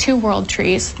tree, but two world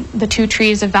trees, the two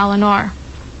trees of Valinor.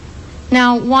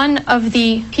 Now, one of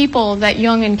the people that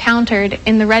Jung encountered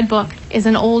in the Red Book is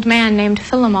an old man named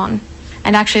Philemon.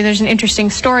 And actually, there's an interesting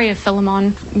story of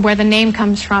Philemon where the name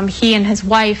comes from. He and his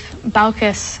wife,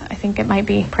 Baucis, I think it might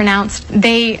be pronounced,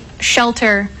 they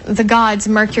shelter the gods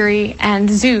Mercury and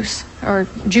Zeus, or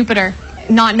Jupiter,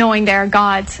 not knowing they're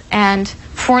gods. And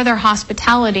for their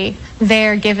hospitality,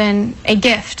 they're given a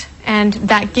gift. And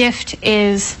that gift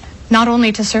is not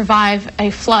only to survive a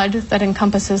flood that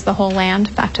encompasses the whole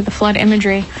land, back to the flood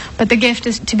imagery, but the gift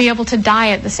is to be able to die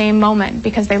at the same moment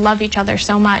because they love each other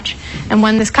so much. And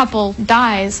when this couple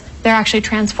dies, they're actually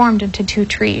transformed into two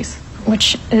trees,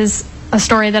 which is a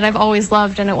story that I've always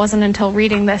loved, and it wasn't until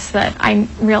reading this that I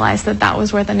realized that that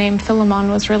was where the name Philemon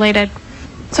was related.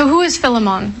 So who is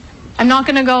Philemon? I'm not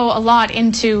going to go a lot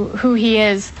into who he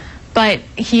is, but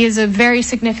he is a very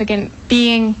significant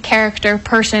being, character,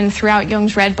 person throughout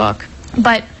Jung's Red Book.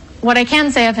 But what I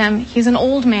can say of him, he's an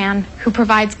old man who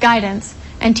provides guidance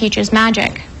and teaches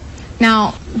magic.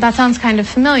 Now, that sounds kind of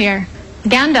familiar.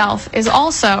 Gandalf is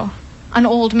also an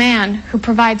old man who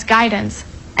provides guidance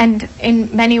and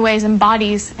in many ways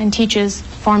embodies and teaches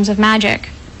forms of magic.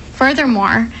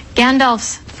 Furthermore,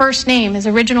 Gandalf's first name, his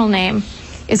original name,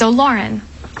 is Olorin,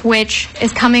 which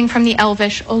is coming from the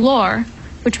Elvish Olor,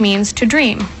 which means to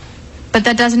dream. But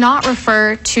that does not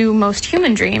refer to most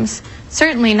human dreams,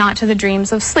 certainly not to the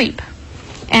dreams of sleep.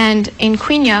 And in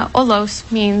Quenya,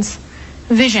 Olos means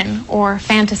vision or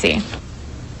fantasy.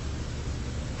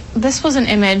 This was an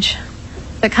image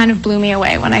that kind of blew me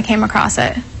away when I came across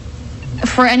it.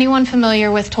 For anyone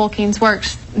familiar with Tolkien's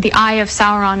works, the Eye of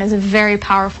Sauron is a very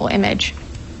powerful image.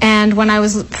 And when I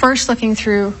was first looking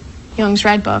through Jung's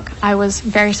Red Book, I was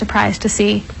very surprised to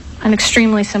see an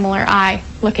extremely similar eye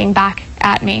looking back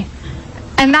at me.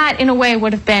 And that, in a way,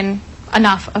 would have been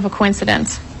enough of a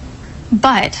coincidence.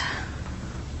 But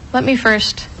let me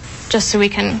first, just so we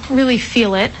can really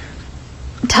feel it,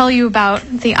 tell you about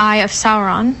the Eye of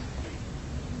Sauron.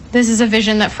 This is a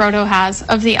vision that Frodo has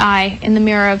of the eye in the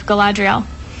mirror of Galadriel.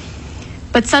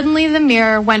 But suddenly the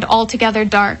mirror went altogether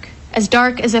dark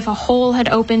as if a hole had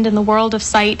opened in the world of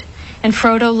sight, and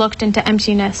Frodo looked into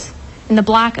emptiness. In the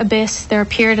black abyss there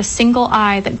appeared a single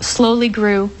eye that slowly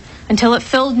grew until it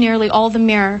filled nearly all the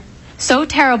mirror. So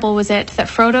terrible was it that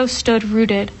Frodo stood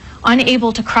rooted,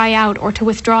 unable to cry out or to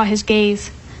withdraw his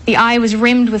gaze. The eye was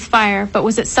rimmed with fire, but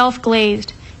was itself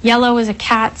glazed, yellow as a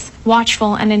cat's,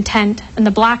 watchful and intent, and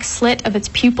the black slit of its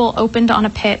pupil opened on a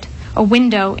pit, a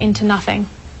window into nothing.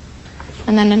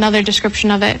 And then another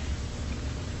description of it.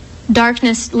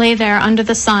 Darkness lay there under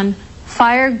the sun.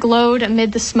 Fire glowed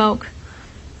amid the smoke.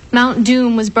 Mount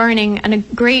Doom was burning and a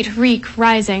great reek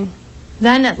rising.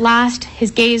 Then at last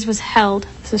his gaze was held.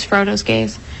 This is Frodo's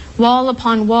gaze. Wall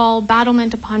upon wall,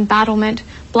 battlement upon battlement,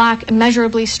 black,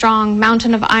 immeasurably strong,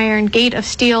 mountain of iron, gate of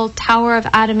steel, tower of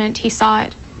adamant, he saw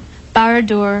it.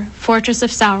 Barad-dûr, fortress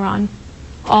of Sauron.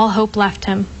 All hope left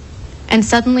him. And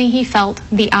suddenly he felt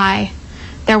the eye.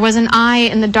 There was an eye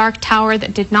in the dark tower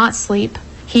that did not sleep.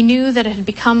 He knew that it had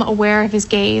become aware of his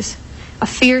gaze. A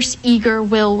fierce, eager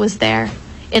will was there.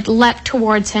 It leapt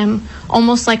towards him,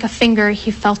 almost like a finger.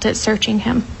 He felt it searching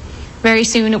him. Very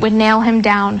soon it would nail him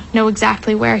down, know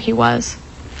exactly where he was.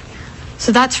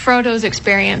 So that's Frodo's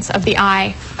experience of the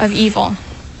eye of evil.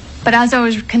 But as I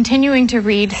was continuing to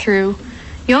read through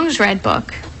Jung's Red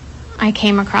Book, I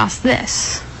came across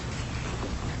this.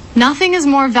 Nothing is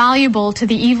more valuable to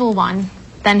the evil one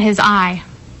than his eye,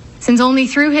 since only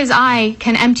through his eye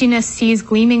can emptiness seize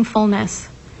gleaming fullness.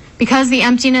 Because the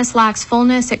emptiness lacks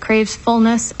fullness, it craves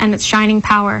fullness and its shining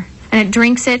power, and it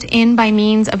drinks it in by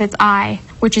means of its eye,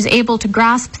 which is able to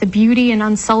grasp the beauty and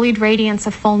unsullied radiance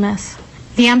of fullness.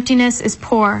 The emptiness is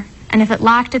poor, and if it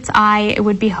lacked its eye, it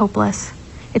would be hopeless.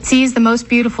 It sees the most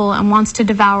beautiful and wants to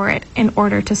devour it in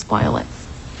order to spoil it.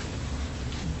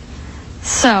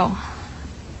 So,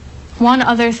 one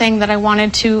other thing that I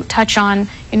wanted to touch on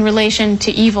in relation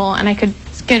to evil, and I could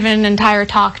give an entire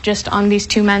talk just on these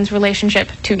two men's relationship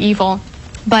to evil,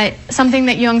 but something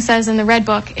that Jung says in the Red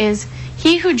Book is,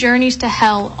 "He who journeys to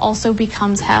hell also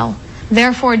becomes hell.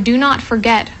 Therefore do not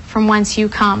forget from whence you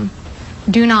come.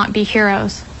 Do not be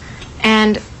heroes."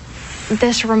 And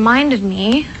this reminded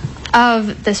me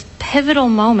of this pivotal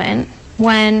moment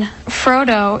when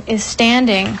Frodo is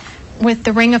standing with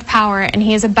the Ring of Power and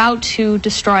he is about to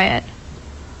destroy it.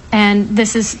 And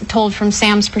this is told from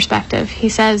Sam's perspective. He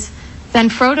says, "Then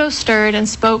Frodo stirred and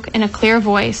spoke in a clear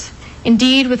voice,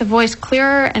 indeed with a voice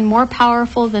clearer and more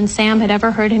powerful than Sam had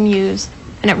ever heard him use,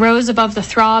 and it rose above the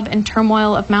throb and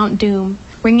turmoil of Mount Doom,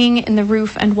 ringing in the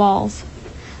roof and walls.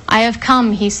 'I have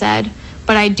come,' he said,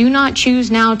 'but I do not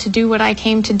choose now to do what I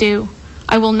came to do.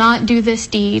 I will not do this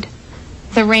deed.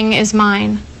 The ring is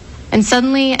mine.' And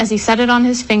suddenly, as he set it on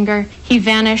his finger, he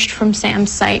vanished from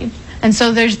Sam's sight." And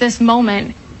so there's this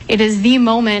moment. It is the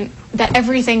moment that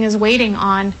everything is waiting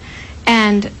on,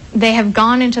 and they have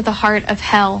gone into the heart of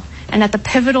hell. And at the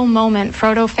pivotal moment,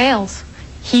 Frodo fails.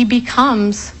 He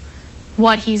becomes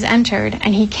what he's entered,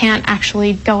 and he can't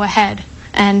actually go ahead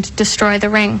and destroy the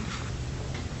ring.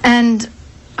 And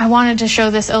I wanted to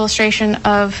show this illustration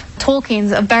of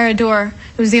Tolkien's, of Barad-dûr.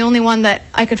 It was the only one that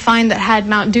I could find that had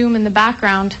Mount Doom in the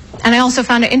background. And I also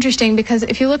found it interesting because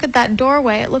if you look at that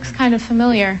doorway, it looks kind of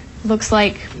familiar. It looks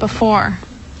like before.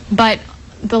 But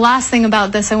the last thing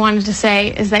about this I wanted to say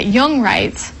is that Jung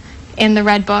writes in the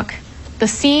Red Book, the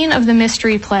scene of the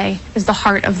mystery play is the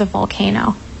heart of the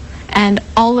volcano. And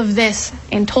all of this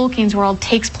in Tolkien's world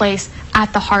takes place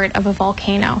at the heart of a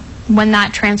volcano when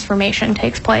that transformation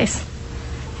takes place.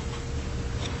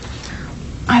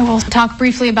 I will talk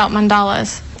briefly about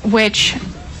mandalas, which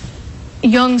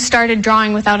Jung started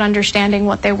drawing without understanding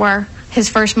what they were. His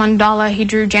first mandala he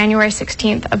drew January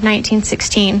 16th of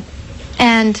 1916.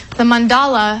 And the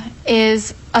mandala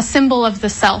is a symbol of the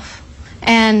self.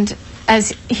 And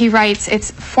as he writes,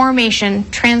 it's formation,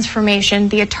 transformation,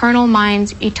 the eternal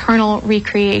mind's eternal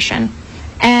recreation.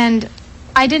 And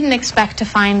I didn't expect to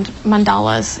find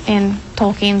mandalas in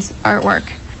Tolkien's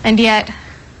artwork, and yet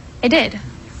I did.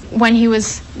 When he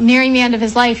was nearing the end of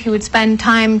his life, he would spend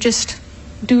time just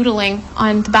doodling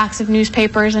on the backs of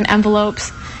newspapers and envelopes,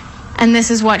 and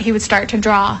this is what he would start to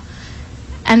draw.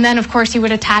 And then, of course, he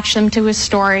would attach them to his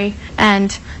story,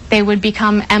 and they would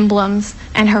become emblems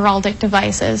and heraldic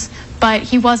devices. But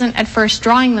he wasn't at first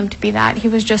drawing them to be that. He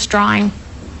was just drawing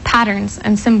patterns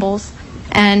and symbols.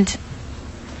 And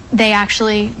they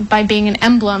actually, by being an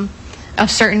emblem of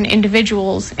certain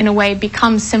individuals, in a way,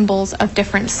 become symbols of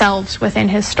different selves within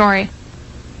his story.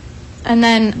 And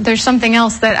then there's something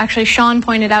else that actually Sean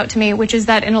pointed out to me, which is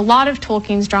that in a lot of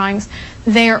Tolkien's drawings,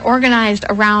 they are organized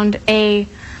around a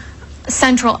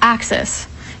central axis.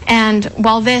 And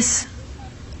while this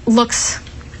looks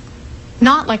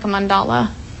not like a mandala,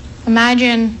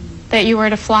 imagine that you were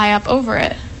to fly up over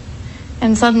it,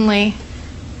 and suddenly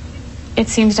it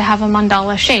seems to have a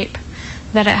mandala shape,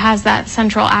 that it has that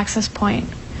central axis point.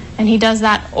 And he does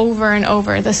that over and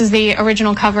over. This is the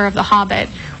original cover of The Hobbit,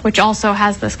 which also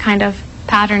has this kind of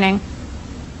patterning.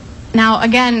 Now,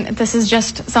 again, this is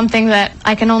just something that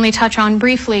I can only touch on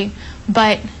briefly,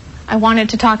 but I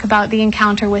wanted to talk about the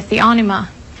encounter with the anima.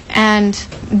 And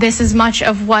this is much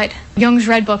of what Jung's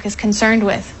Red Book is concerned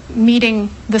with, meeting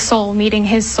the soul, meeting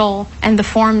his soul, and the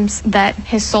forms that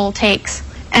his soul takes.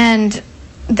 And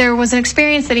there was an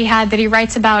experience that he had that he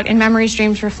writes about in Memories,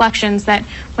 Dreams, Reflections, that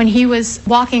when he was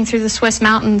walking through the Swiss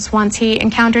mountains once, he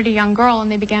encountered a young girl and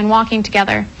they began walking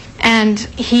together. And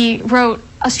he wrote,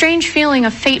 "A strange feeling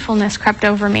of fatefulness crept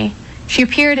over me. She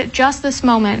appeared at just this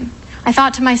moment. I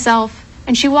thought to myself,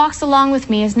 and she walks along with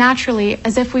me as naturally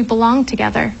as if we belonged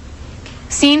together.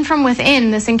 Seen from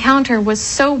within, this encounter was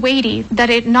so weighty that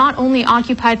it not only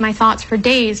occupied my thoughts for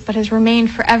days, but has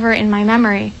remained forever in my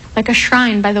memory, like a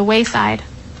shrine by the wayside."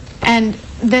 And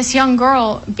this young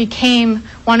girl became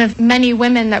one of many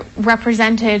women that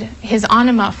represented his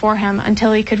anima for him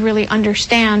until he could really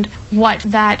understand what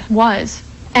that was.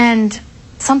 And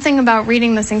something about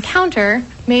reading this encounter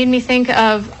made me think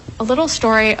of a little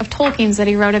story of Tolkien's that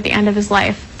he wrote at the end of his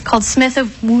life, called Smith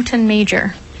of Wootton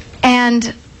Major.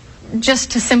 And just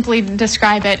to simply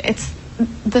describe it, it's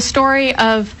the story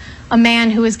of a man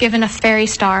who was given a fairy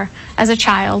star as a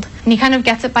child, and he kind of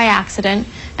gets it by accident,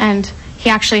 and he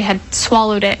actually had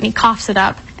swallowed it, and he coughs it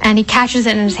up, and he catches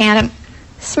it in his hand and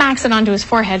smacks it onto his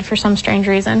forehead for some strange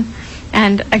reason.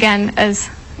 And again, as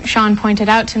Sean pointed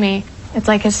out to me, it's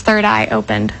like his third eye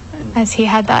opened as he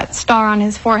had that star on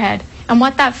his forehead. And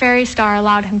what that fairy star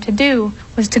allowed him to do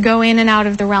was to go in and out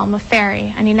of the realm of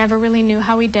fairy, and he never really knew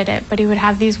how he did it, but he would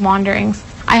have these wanderings.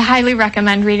 I highly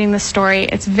recommend reading this story.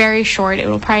 It's very short. It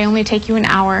will probably only take you an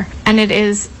hour, and it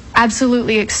is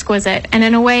absolutely exquisite. And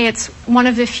in a way, it's one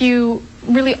of the few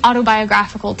really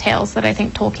autobiographical tales that I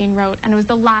think Tolkien wrote, and it was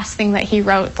the last thing that he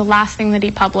wrote, the last thing that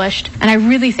he published, and I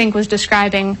really think was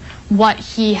describing what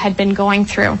he had been going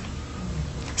through.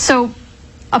 So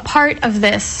a part of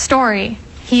this story,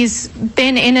 he's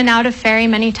been in and out of fairy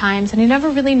many times, and he never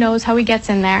really knows how he gets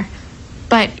in there,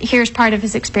 but here's part of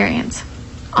his experience.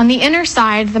 On the inner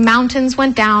side, the mountains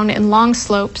went down in long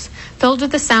slopes, filled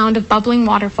with the sound of bubbling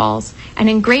waterfalls, and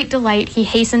in great delight he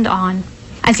hastened on.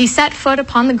 As he set foot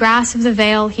upon the grass of the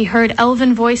vale, he heard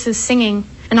elven voices singing,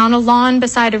 and on a lawn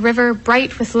beside a river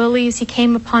bright with lilies he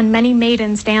came upon many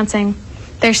maidens dancing.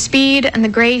 Their speed and the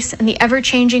grace and the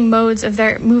ever-changing modes of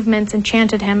their movements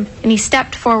enchanted him, and he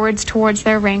stepped forwards towards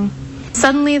their ring.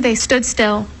 Suddenly they stood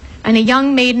still, and a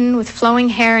young maiden with flowing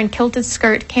hair and kilted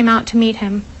skirt came out to meet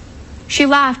him. She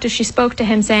laughed as she spoke to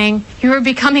him, saying, "You are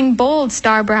becoming bold,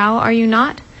 Starbrow, are you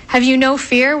not? Have you no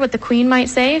fear what the queen might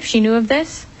say if she knew of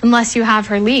this? Unless you have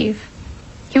her leave."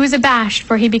 He was abashed,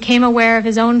 for he became aware of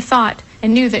his own thought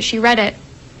and knew that she read it,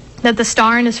 that the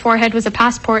star in his forehead was a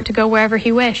passport to go wherever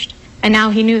he wished, and now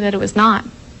he knew that it was not.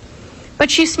 But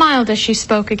she smiled as she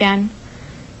spoke again.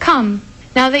 "Come,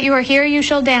 now that you are here, you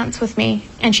shall dance with me."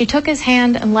 And she took his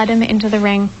hand and led him into the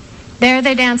ring. There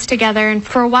they danced together, and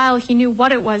for a while he knew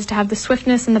what it was to have the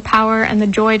swiftness and the power and the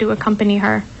joy to accompany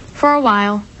her. For a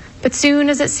while. But soon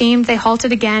as it seemed, they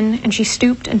halted again, and she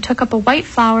stooped and took up a white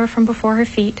flower from before her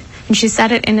feet, and she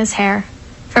set it in his hair.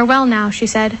 "Farewell now," she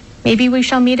said. "Maybe we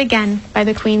shall meet again by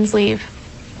the Queen's leave."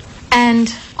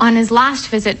 And on his last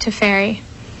visit to Fairy,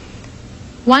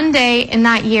 one day in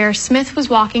that year, Smith was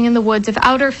walking in the woods of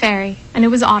Outer Fairy, and it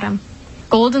was autumn.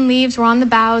 Golden leaves were on the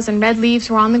boughs and red leaves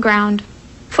were on the ground.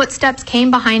 Footsteps came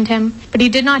behind him, but he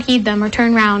did not heed them or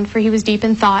turn round, for he was deep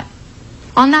in thought.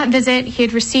 On that visit, he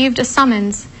had received a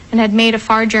summons and had made a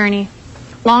far journey.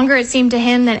 Longer it seemed to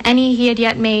him than any he had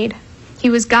yet made.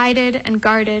 He was guided and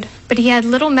guarded, but he had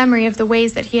little memory of the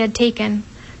ways that he had taken,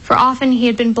 for often he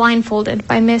had been blindfolded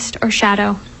by mist or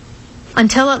shadow.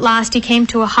 Until at last he came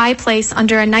to a high place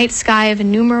under a night sky of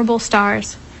innumerable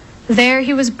stars. There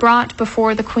he was brought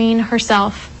before the Queen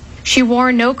herself. She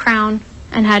wore no crown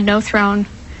and had no throne.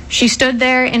 She stood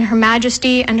there in her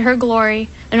majesty and her glory,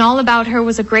 and all about her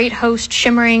was a great host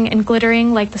shimmering and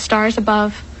glittering like the stars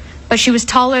above. But she was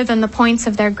taller than the points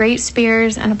of their great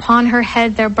spears, and upon her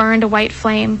head there burned a white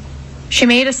flame. She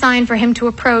made a sign for him to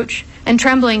approach, and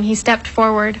trembling he stepped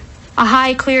forward. A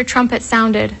high, clear trumpet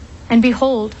sounded, and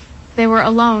behold, they were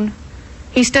alone.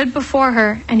 He stood before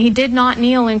her, and he did not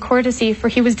kneel in courtesy, for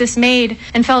he was dismayed,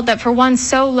 and felt that for one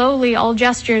so lowly all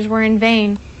gestures were in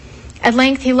vain. At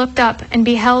length he looked up, and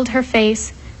beheld her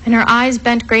face, and her eyes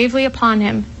bent gravely upon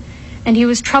him, and he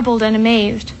was troubled and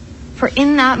amazed. For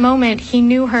in that moment he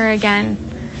knew her again,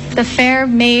 the fair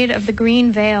maid of the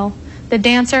green veil, the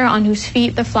dancer on whose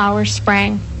feet the flowers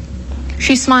sprang.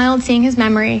 She smiled, seeing his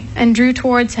memory, and drew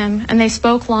towards him, and they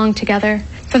spoke long together,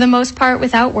 for the most part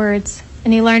without words,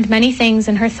 and he learned many things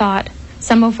in her thought,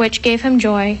 some of which gave him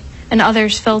joy, and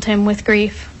others filled him with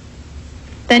grief.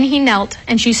 Then he knelt,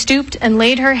 and she stooped and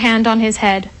laid her hand on his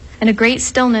head, and a great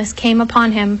stillness came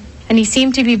upon him, and he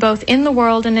seemed to be both in the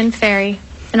world and in Fairy,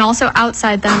 and also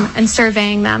outside them and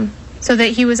surveying them, so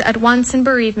that he was at once in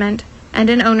bereavement, and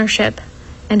in ownership,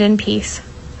 and in peace.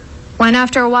 When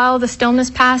after a while the stillness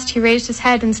passed, he raised his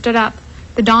head and stood up.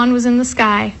 The dawn was in the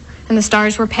sky, and the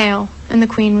stars were pale, and the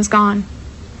Queen was gone.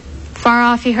 Far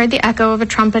off he heard the echo of a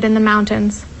trumpet in the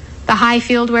mountains. The high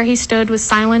field where he stood was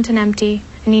silent and empty,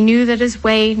 and he knew that his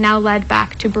way now led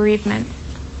back to bereavement.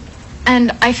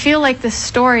 And I feel like this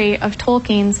story of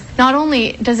Tolkien's, not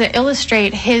only does it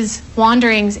illustrate his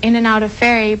wanderings in and out of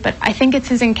Fairy, but I think it's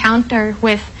his encounter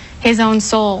with his own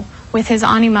soul, with his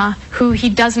anima, who he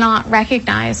does not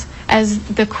recognize as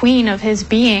the queen of his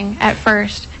being at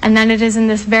first. And then it is in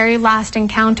this very last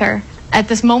encounter, at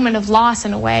this moment of loss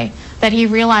in a way, that he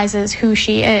realizes who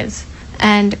she is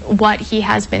and what he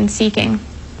has been seeking.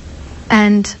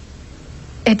 And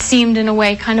it seemed in a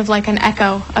way kind of like an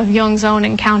echo of Jung's own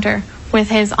encounter with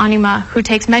his anima, who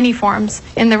takes many forms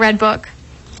in the Red Book.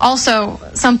 Also,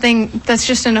 something that's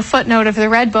just in a footnote of the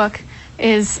Red Book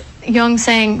is Jung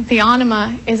saying the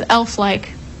anima is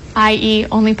elf-like, i.e.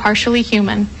 only partially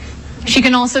human. She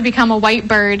can also become a white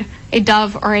bird, a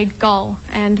dove, or a gull,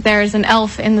 and there's an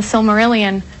elf in the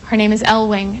Silmarillion. Her name is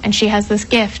Elwing, and she has this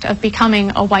gift of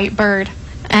becoming a white bird.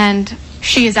 And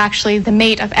she is actually the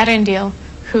mate of Erendil,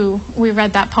 who we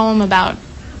read that poem about.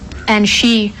 And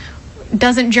she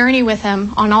doesn't journey with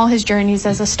him on all his journeys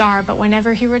as a star, but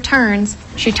whenever he returns,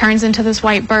 she turns into this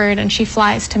white bird and she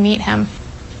flies to meet him.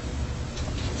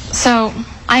 So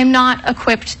I am not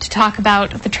equipped to talk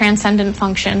about the transcendent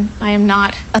function. I am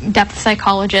not a depth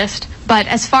psychologist, but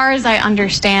as far as I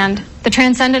understand, the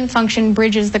transcendent function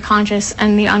bridges the conscious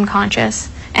and the unconscious,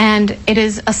 and it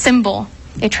is a symbol.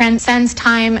 It transcends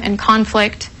time and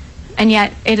conflict, and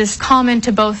yet it is common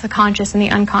to both the conscious and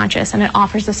the unconscious, and it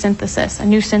offers a synthesis, a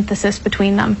new synthesis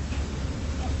between them.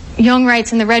 Jung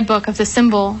writes in the Red Book of the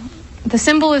symbol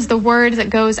is the word that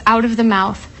goes out of the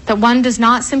mouth, that one does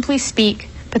not simply speak,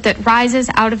 but that rises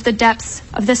out of the depths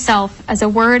of the self as a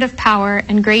word of power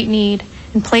and great need,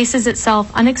 and places itself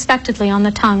unexpectedly on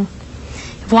the tongue.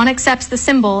 If one accepts the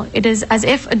symbol, it is as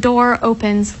if a door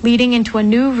opens leading into a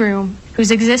new room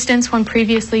whose existence one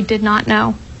previously did not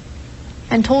know.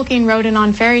 And Tolkien wrote in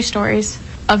On Fairy Stories,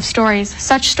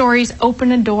 such stories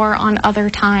open a door on other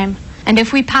time, and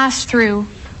if we pass through,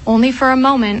 only for a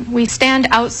moment, we stand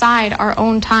outside our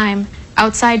own time,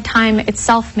 outside time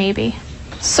itself maybe.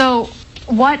 So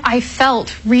what I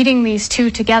felt reading these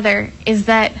two together is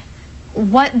that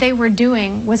what they were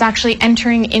doing was actually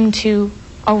entering into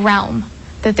a realm,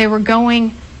 that they were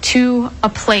going to a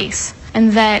place,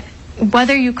 and that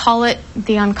whether you call it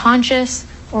the unconscious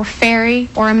or fairy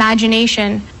or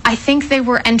imagination, I think they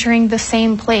were entering the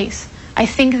same place. I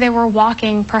think they were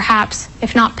walking, perhaps,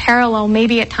 if not parallel,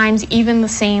 maybe at times even the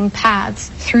same paths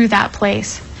through that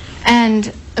place. And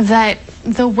that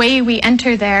the way we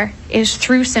enter there is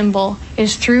through symbol,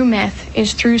 is through myth,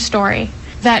 is through story.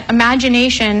 That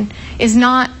imagination is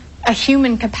not a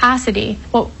human capacity.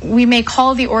 What we may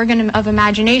call the organ of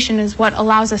imagination is what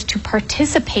allows us to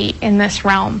participate in this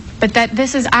realm, but that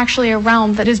this is actually a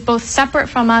realm that is both separate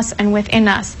from us and within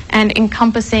us and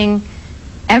encompassing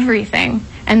everything,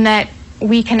 and that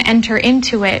we can enter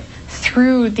into it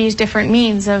through these different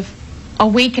means of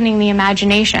awakening the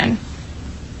imagination.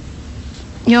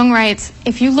 Jung writes,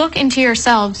 "If you look into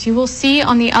yourselves, you will see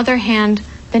on the other hand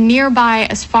the nearby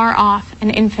as far off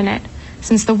and infinite,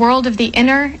 since the world of the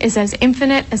inner is as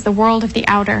infinite as the world of the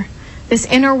outer. This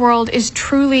inner world is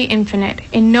truly infinite,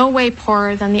 in no way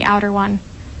poorer than the outer one.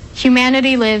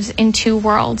 Humanity lives in two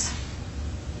worlds."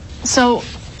 So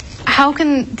how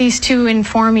can these two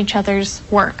inform each other's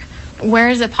work? Where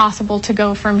is it possible to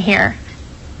go from here?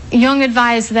 Jung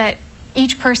advised that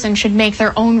each person should make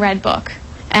their own red book,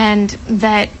 and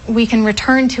that we can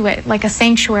return to it like a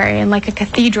sanctuary and like a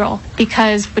cathedral,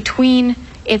 because between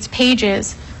its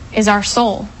pages is our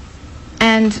soul.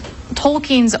 And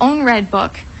Tolkien's own red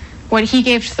book, what he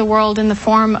gave to the world in the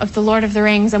form of The Lord of the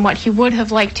Rings and what he would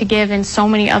have liked to give in so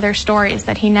many other stories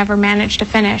that he never managed to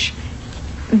finish,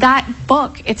 that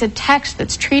book, it's a text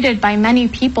that's treated by many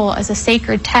people as a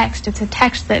sacred text. It's a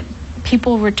text that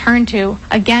people return to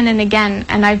again and again.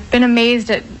 And I've been amazed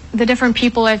at the different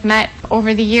people I've met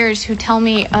over the years who tell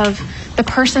me of the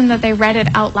person that they read it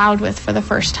out loud with for the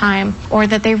first time, or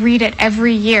that they read it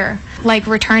every year, like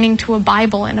returning to a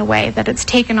Bible in a way, that it's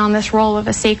taken on this role of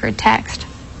a sacred text.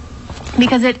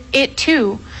 Because it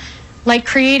too, like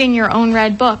creating your own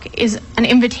red book, is an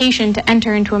invitation to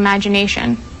enter into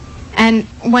imagination. And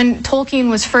when Tolkien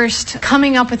was first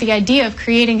coming up with the idea of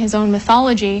creating his own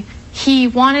mythology, he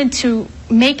wanted to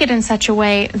make it in such a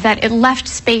way that it left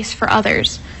space for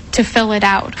others to fill it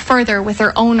out further with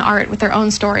their own art, with their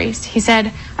own stories. He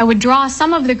said, "I would draw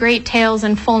some of the great tales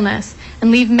in fullness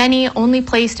and leave many only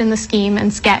placed in the scheme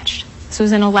and sketched." This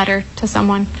was in a letter to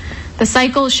someone. "The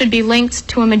cycles should be linked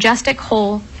to a majestic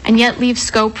whole and yet leave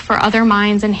scope for other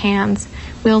minds and hands,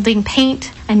 wielding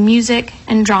paint and music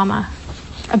and drama."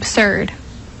 Absurd.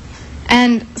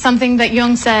 And something that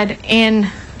Jung said in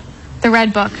the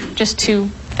Red Book, just to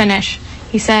finish,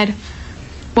 he said,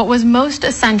 "What was most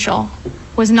essential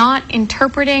was not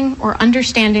interpreting or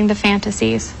understanding the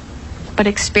fantasies, but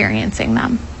experiencing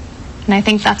them." And I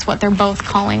think that's what they're both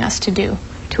calling us to do,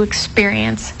 to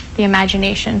experience the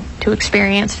imagination, to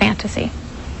experience fantasy.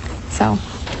 So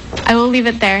I will leave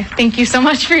it there. Thank you so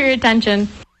much for your attention.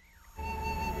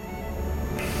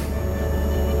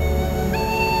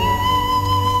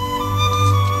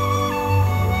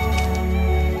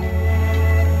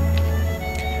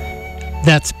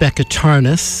 That's Becca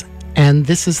Tarnas, and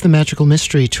this is the Magical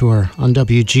Mystery Tour on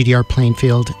WGDR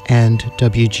Plainfield and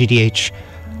WGDH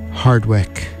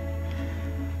Hardwick.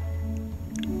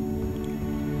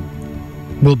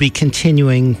 We'll be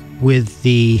continuing with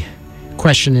the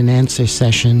question and answer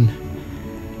session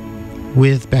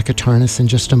with Becca Tarnas in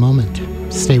just a moment.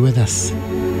 Stay with us.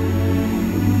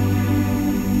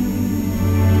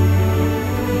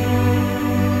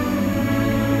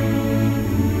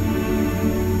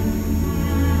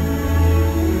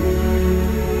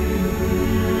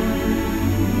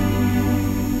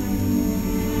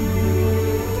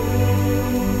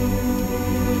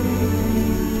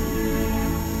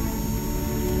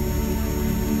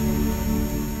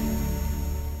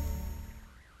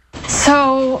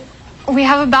 So we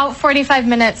have about 45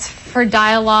 minutes for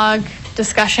dialogue,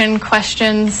 discussion,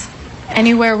 questions,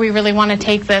 anywhere we really want to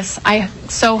take this. I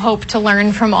so hope to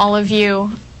learn from all of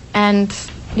you. And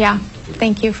yeah,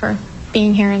 thank you for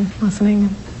being here and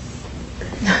listening.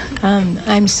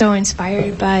 I'm so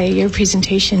inspired by your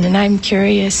presentation, and I'm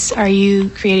curious, are you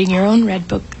creating your own Red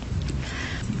Book?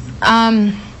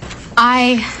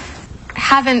 I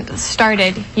haven't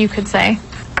started, you could say.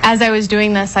 As I was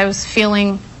doing this, I was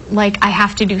feeling like I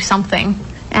have to do something,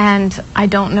 and I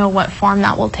don't know what form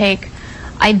that will take.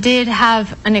 I did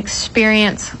have an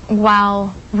experience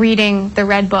while reading the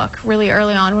Red Book really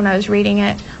early on when I was reading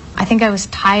it. I think I was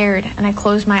tired and I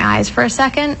closed my eyes for a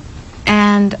second,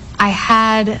 and I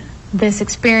had this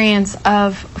experience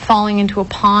of falling into a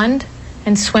pond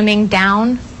and swimming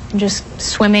down, and just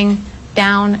swimming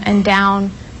down and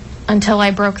down until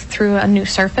I broke through a new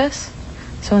surface.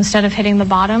 So instead of hitting the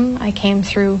bottom, I came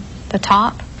through the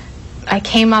top. I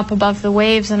came up above the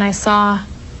waves and I saw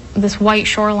this white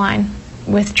shoreline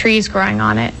with trees growing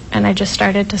on it, and I just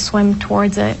started to swim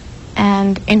towards it.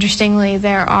 And interestingly,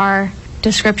 there are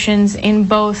descriptions in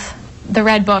both the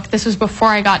Red Book, this was before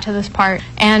I got to this part,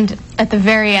 and at the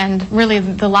very end, really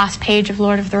the last page of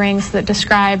Lord of the Rings, that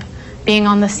describe being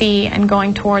on the sea and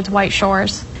going towards white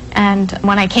shores. And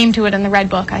when I came to it in the Red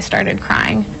Book, I started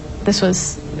crying. This was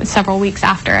several weeks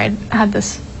after I'd had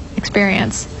this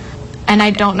experience. And I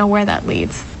don't know where that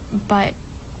leads, but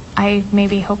I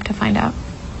maybe hope to find out.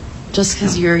 Just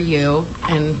because you're you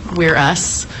and we're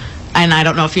us, and I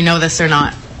don't know if you know this or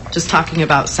not, just talking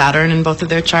about Saturn in both of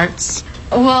their charts.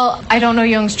 Well, I don't know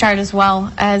Jung's chart as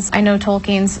well as I know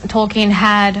Tolkien's. Tolkien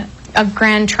had a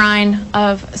grand trine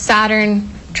of Saturn,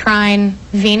 trine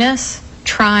Venus,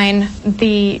 trine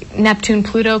the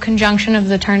Neptune-Pluto conjunction of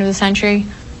the turn of the century,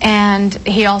 and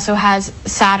he also has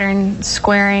Saturn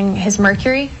squaring his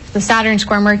Mercury. The Saturn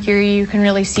square Mercury you can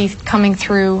really see coming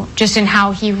through just in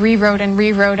how he rewrote and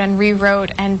rewrote and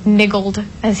rewrote and niggled,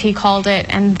 as he called it,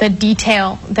 and the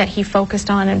detail that he focused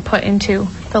on and put into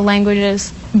the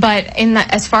languages. But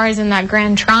as far as in that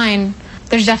grand trine,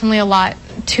 there's definitely a lot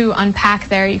to unpack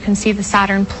there. You can see the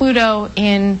Saturn-Pluto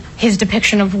in his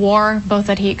depiction of war, both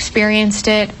that he experienced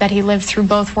it, that he lived through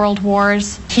both world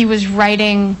wars. He was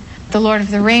writing The Lord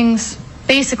of the Rings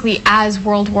basically as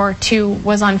World War II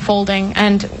was unfolding,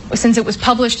 and since it was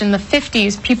published in the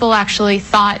 50s, people actually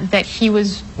thought that he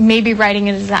was maybe writing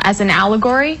it as an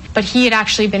allegory, but he had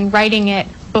actually been writing it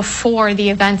before the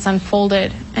events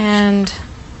unfolded. And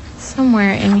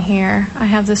somewhere in here I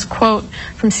have this quote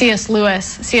from C.S. Lewis.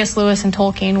 C.S. Lewis and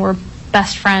Tolkien were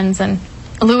best friends, and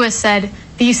Lewis said,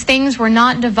 these things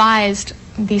within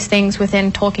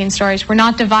Tolkien stories were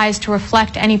not devised to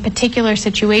reflect any particular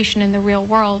situation in the real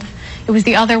world. It was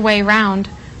the other way round.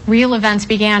 Real events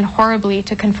began horribly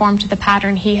to conform to the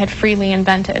pattern he had freely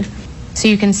invented. So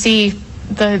you can see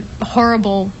the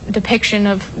horrible depiction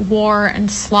of war and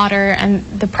slaughter and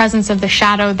the presence of the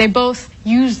shadow. They both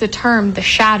use the term the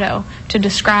shadow to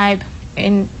describe,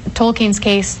 in Tolkien's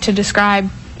case, to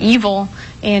describe evil.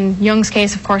 In Jung's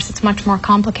case, of course, it's much more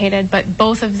complicated, but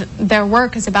both of their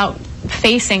work is about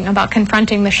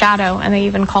confronting the shadow, and they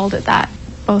even called it that,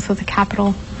 both with a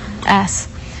capital S.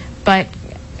 But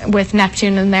with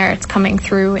Neptune in there, it's coming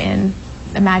through in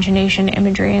imagination,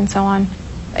 imagery, and so on.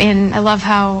 And I love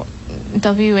how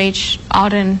W.H.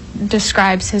 Auden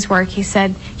describes his work. He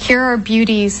said, here are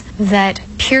beauties that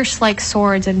pierce like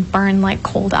swords and burn like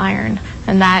cold iron.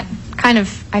 And that kind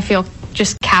of, I feel,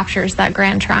 just captures that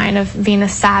grand trine of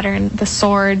Venus-Saturn, the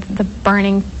sword, the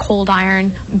burning cold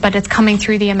iron, but it's coming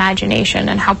through the imagination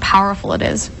and how powerful it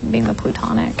is, being the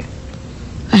Plutonic.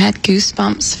 I had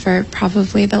goosebumps for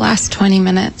probably the last 20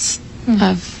 minutes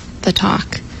of the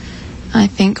talk. I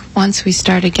think once we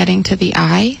started getting to the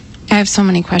eye, I have so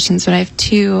many questions, but I have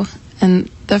two.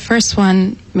 And the first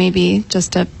one, maybe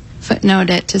just to footnote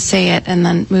it, to say it, and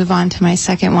then move on to my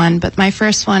second one. But my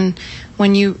first one,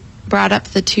 when you brought up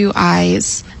the two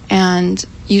eyes and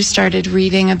you started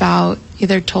reading about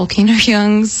either Tolkien or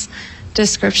Jung's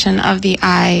description of the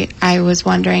eye, I was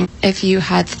wondering if you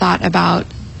had thought about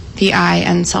the eye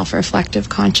and self-reflective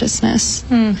consciousness,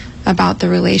 about the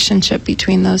relationship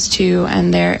between those two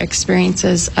and their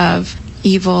experiences of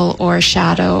evil or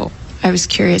shadow. I was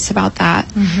curious about that.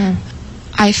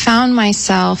 I found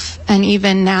myself, and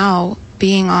even now,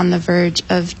 being on the verge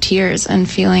of tears and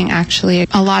feeling actually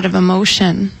a lot of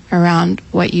emotion around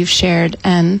what you've shared.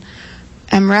 And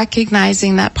I'm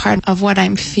recognizing that part of what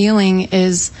I'm feeling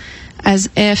is as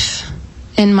if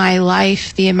in my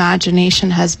life the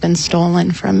imagination has been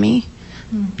stolen from me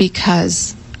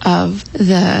because of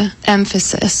the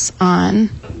emphasis on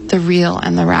the real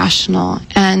and the rational,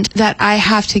 and that I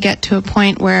have to get to a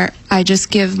point where I just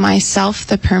give myself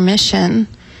the permission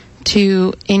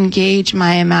to engage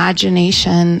my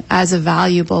imagination as a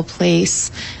valuable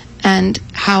place, and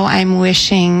how I'm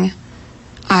wishing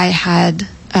I had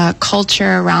a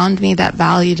culture around me that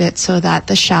valued it, so that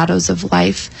the shadows of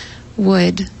life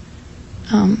would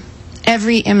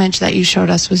every image that you showed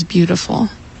us was beautiful.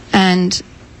 And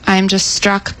I'm just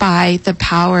struck by the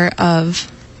power of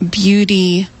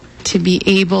beauty to be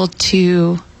able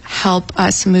to help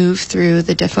us move through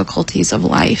the difficulties of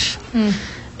life.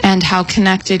 And how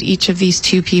connected each of these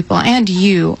two people and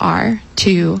you are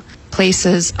to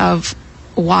places of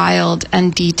wild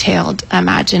and detailed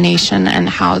imagination, and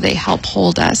how they help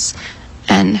hold us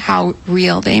and how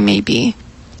real they may be.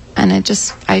 And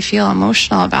I feel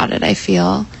emotional about it. I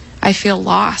feel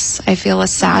loss. I feel a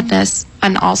sadness,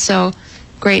 and also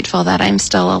grateful that I'm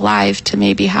still alive to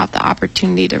maybe have the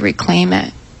opportunity to reclaim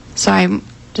it. So I'm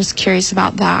just curious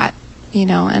about that,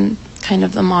 and kind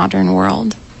of the modern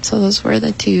world. So those were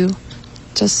the two,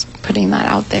 just putting that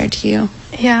out there to you.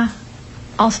 Yeah,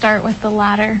 I'll start with the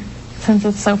latter. since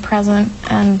it's so present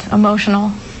and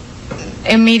emotional.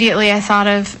 Immediately I thought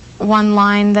of one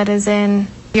line that is in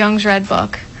Jung's Red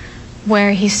Book,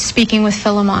 where he's speaking with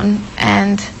Philemon,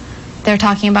 and they're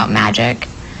talking about magic.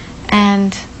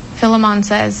 And Philemon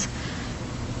says,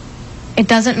 "It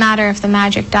doesn't matter if the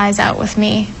magic dies out with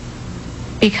me,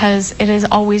 because it is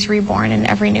always reborn in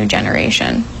every new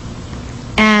generation."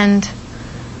 And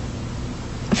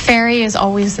fairy is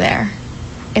always there.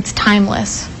 It's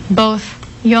timeless. Both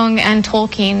Jung and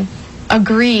Tolkien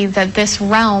agree that this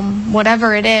realm,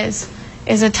 whatever it is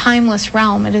a timeless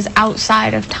realm. It is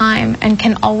outside of time and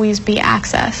can always be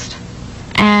accessed.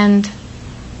 And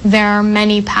there are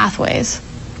many pathways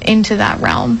into that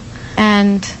realm.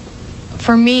 And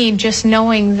for me, just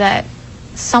knowing that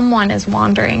someone is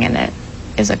wandering in it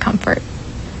is a comfort.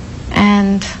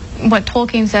 And what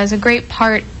Tolkien says, a great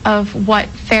part of what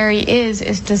fairy is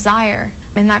desire.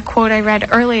 In that quote I read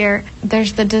earlier,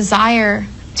 there's the desire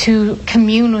to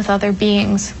commune with other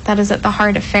beings that is at the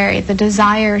heart of fairy, the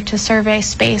desire to survey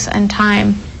space and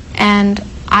time. And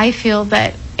I feel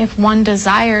that if one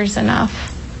desires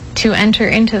enough to enter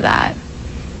into that,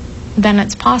 then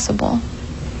it's possible.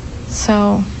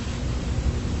 So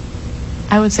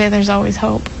I would say there's always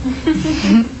hope.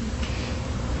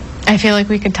 I feel like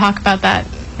we could talk about that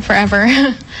forever.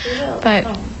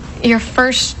 But you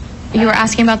were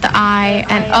asking about the eye,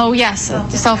 and oh yes,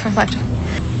 self-reflection.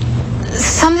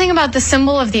 Something about the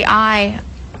symbol of the eye,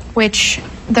 which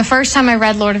the first time I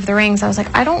read Lord of the Rings, I was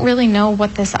like, I don't really know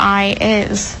what this eye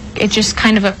is. It just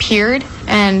kind of appeared,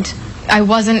 and I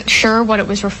wasn't sure what it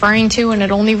was referring to, and it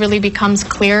only really becomes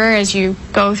clearer as you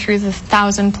go through the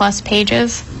 1,000+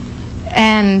 pages.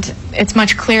 And it's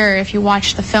much clearer if you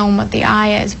watch the film what the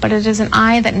eye is, but it is an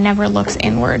eye that never looks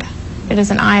inward. It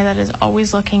is an eye that is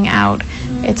always looking out.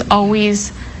 It's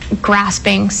always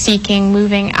grasping, seeking,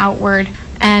 moving outward.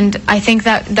 And I think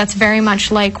that that's very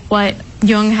much like what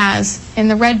Jung has in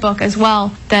the Red Book as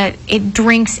well, that it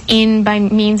drinks in by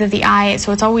means of the eye.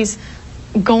 So it's always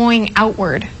going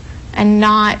outward and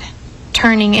not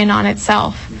turning in on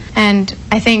itself. And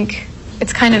I think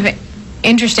it's kind of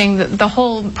interesting that the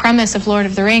whole premise of Lord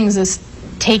of the Rings is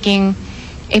taking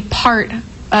a part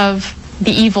of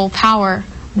the evil power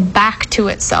back to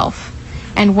itself.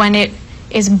 And when it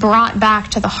is brought back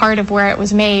to the heart of where it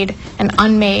was made and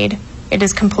unmade, it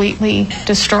is completely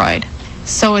destroyed.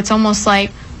 So it's almost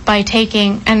like by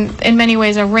taking, and in many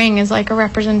ways a ring is like a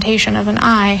representation of an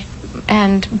eye,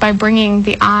 and by bringing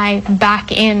the eye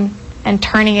back in and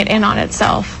turning it in on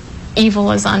itself,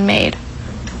 evil is unmade.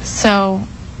 So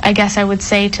I guess I would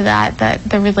say to that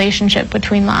the relationship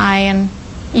between the eye and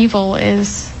evil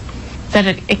is that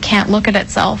it can't look at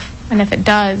itself, and if it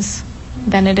does,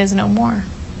 then it is no more.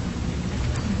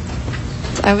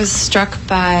 I was struck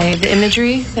by the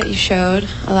imagery that you showed.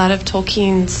 A lot of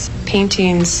Tolkien's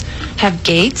paintings have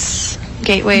gates,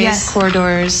 gateways, yes,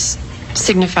 corridors,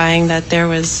 signifying that there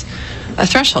was a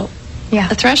threshold. Yeah.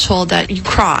 A threshold that you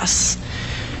cross.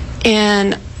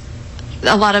 And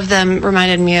a lot of them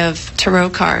reminded me of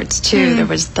tarot cards, too. There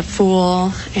was the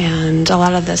Fool, and a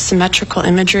lot of the symmetrical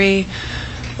imagery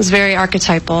was very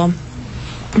archetypal.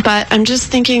 But I'm just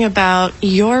thinking about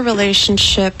your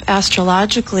relationship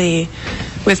astrologically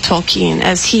with Tolkien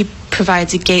as he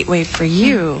provides a gateway for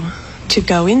you to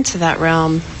go into that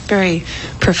realm very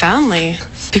profoundly.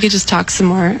 If you could just talk some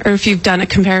more, or if you've done a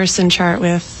comparison chart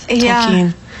with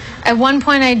Tolkien. At one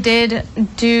point I did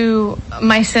do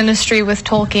my synastry with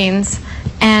Tolkien's,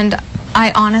 and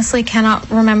I honestly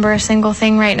cannot remember a single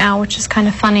thing right now, which is kind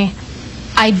of funny.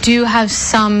 I do have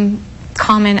some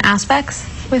common aspects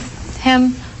with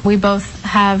him. We both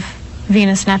have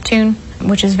Venus-Neptune,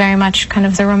 which is very much kind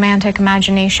of the romantic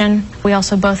imagination. We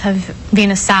also both have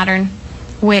Venus-Saturn,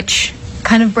 which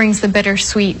kind of brings the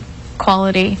bittersweet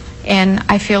quality in.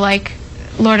 I feel like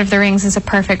Lord of the Rings is a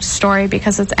perfect story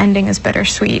because its ending is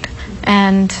bittersweet.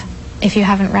 And if you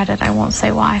haven't read it, I won't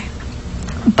say why.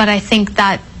 But I think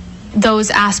that those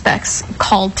aspects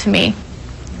called to me.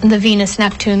 The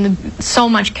Venus-Neptune, so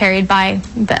much carried by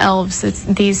the elves. It's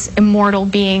these immortal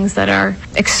beings that are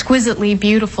exquisitely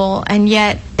beautiful, and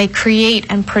yet they create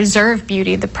and preserve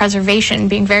beauty, the preservation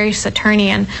being very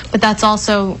Saturnian, but that's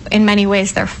also in many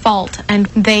ways their fault. And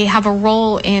they have a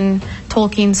role in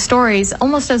Tolkien's stories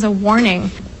almost as a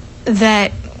warning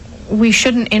that we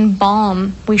shouldn't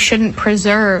embalm, we shouldn't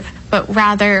preserve, but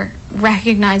rather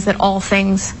recognize that all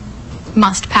things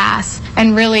must pass.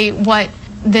 And really what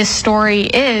this story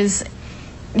is,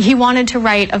 he wanted to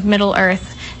write of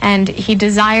Middle-earth, and he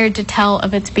desired to tell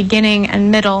of its beginning and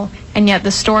middle, and yet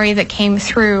the story that came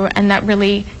through and that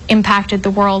really impacted the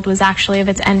world was actually of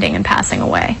its ending and passing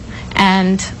away.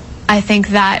 And I think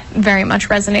that very much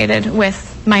resonated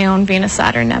with my own Venus,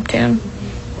 Saturn, Neptune.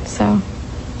 So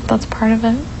that's part of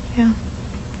it, yeah.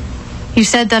 You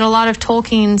said that a lot of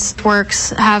Tolkien's works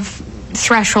have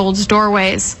thresholds,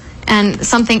 doorways, and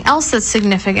something else that's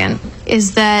significant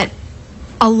is that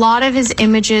a lot of his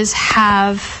images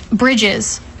have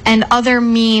bridges and other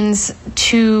means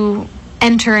to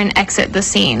enter and exit the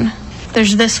scene.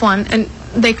 There's this one, and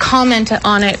they comment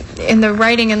on it in the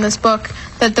writing in this book,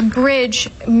 that the bridge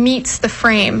meets the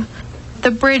frame. The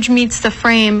bridge meets the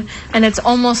frame, and it's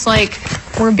almost like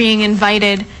we're being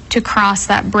invited to cross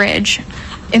that bridge.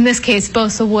 In this case,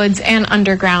 both the woods and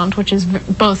underground, which is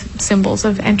both symbols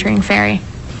of entering fairy.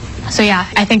 So yeah,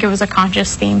 I think it was a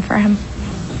conscious theme for him.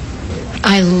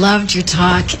 I loved your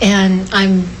talk, and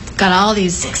I've got all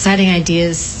these exciting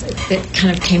ideas that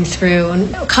kind of came through.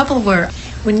 And a couple were,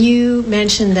 when you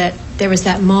mentioned that there was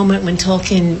that moment when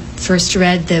Tolkien first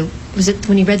read was it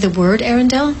when he read the word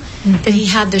Arendelle? Mm-hmm. That he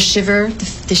had the shiver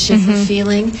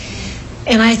feeling.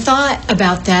 And I thought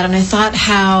about that, and I thought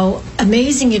how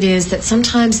amazing it is that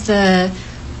sometimes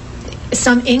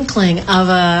some inkling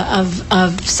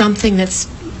of something that's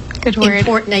good word.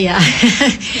 Important, yeah,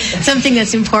 something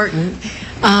that's important,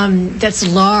 that's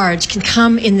large, can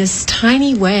come in this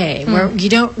tiny way where we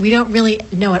don't really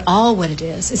know at all what it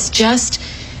is. It's just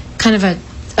kind of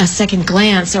a second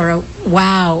glance or a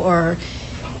wow or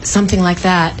something like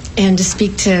that. And to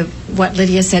speak to what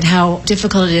Lydia said, how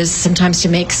difficult it is sometimes to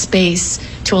make space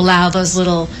to allow those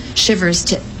little shivers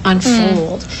to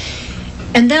unfold.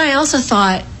 And then I also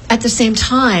thought, at the same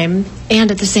time,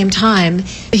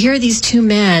 here are these two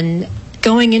men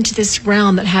going into this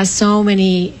realm that has so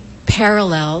many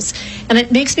parallels. And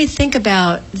it makes me think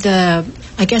about the,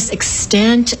 I guess,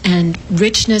 extent and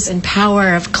richness and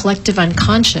power of collective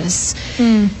unconscious,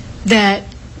 that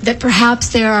perhaps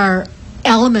there are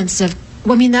elements of,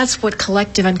 well, I mean, that's what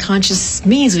collective unconscious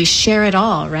means. We share it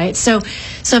all, right? So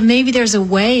maybe there's a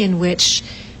way in which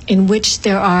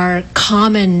there are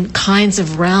common kinds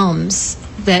of realms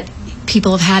that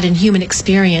people have had in human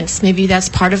experience. Maybe that's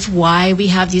part of why we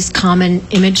have these common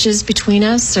images between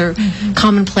us, or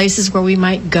common places where we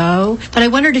might go. But I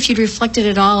wondered if you'd reflected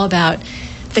at all about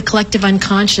the collective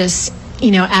unconscious,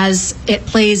 as it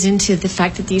plays into the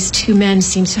fact that these two men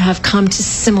seem to have come to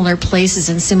similar places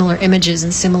and similar images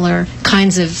and similar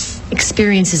kinds of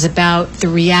experiences about the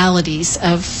realities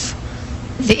of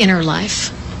the inner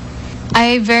life.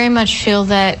 I very much feel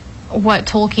that what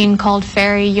Tolkien called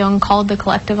fairy, Jung called the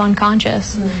collective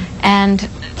unconscious, and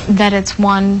that it's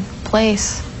one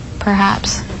place,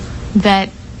 perhaps, that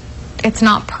it's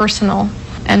not personal,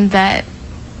 and that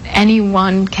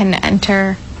anyone can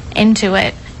enter into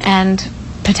it and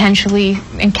potentially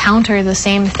encounter the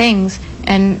same things.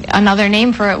 And another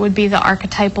name for it would be the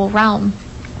archetypal realm.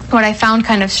 What I found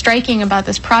kind of striking about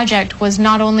this project was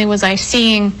not only was I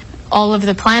seeing all of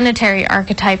the planetary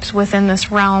archetypes within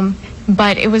this realm,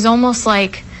 but it was almost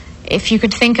like if you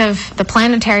could think of the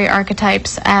planetary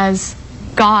archetypes as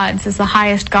gods, as the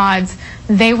highest gods,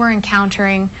 they were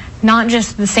encountering not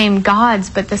just the same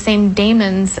gods, but the same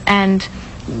daemons and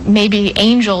maybe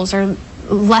angels or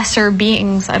lesser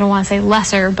beings. I don't want to say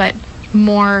lesser, but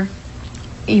more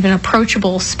even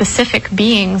approachable, specific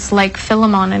beings like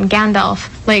Philemon and Gandalf.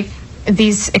 Like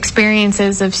these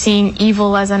experiences of seeing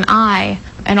evil as an eye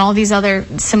and all these other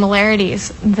similarities,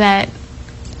 that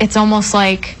it's almost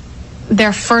like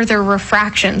they're further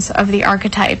refractions of the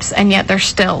archetypes, and yet they're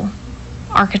still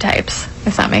archetypes,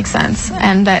 if that makes sense.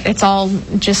 And that it's all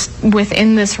just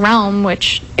within this realm,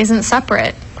 which isn't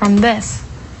separate from this.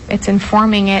 It's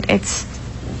informing it, it's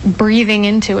breathing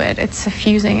into it, it's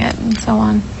suffusing it, and so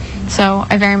on. So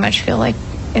I very much feel like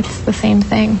it's the same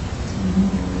thing.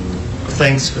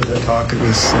 Thanks for the talk. It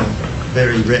was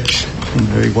very rich and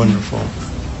very wonderful.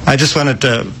 I just wanted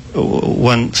to,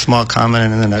 one small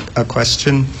comment and then a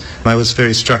question. I was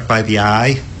very struck by the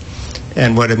eye,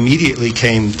 and what immediately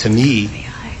came to me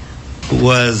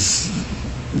was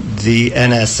the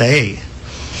NSA,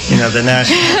 the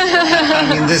national.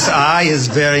 I mean, this eye is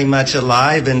very much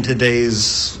alive in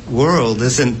today's world.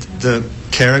 Isn't the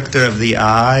character of the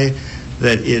eye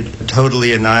that it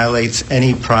totally annihilates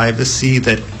any privacy,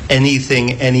 that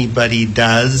anything anybody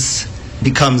does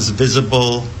becomes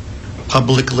visible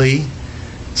publicly?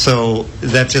 So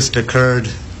that just occurred,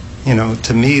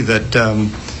 to me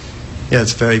that,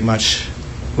 it's very much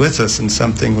with us and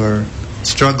something we're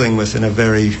struggling with in a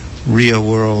very real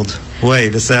world way.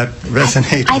 Does that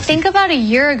resonate? I think about a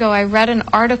year ago I read an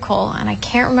article, and I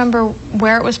can't remember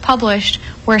where it was published,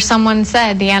 where someone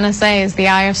said the NSA is the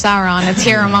eye of Sauron. It's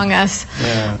here among us.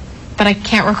 Yeah. But I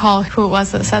can't recall who it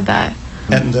was that said that.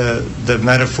 And the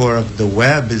metaphor of the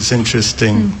web is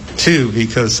interesting. too,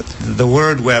 because the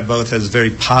word web both has very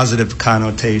positive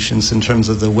connotations in terms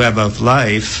of the web of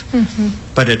life,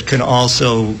 but it can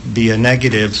also be a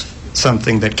negative,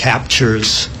 something that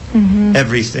captures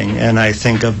everything. And I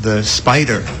think of the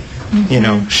spider,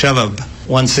 Shelob.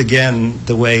 Once again,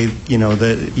 the way,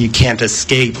 that you can't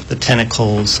escape the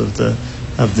tentacles of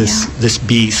this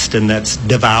beast, and that's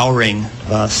devouring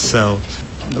us. So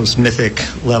those mythic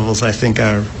levels, I think,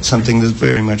 are something that's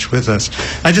very much with us.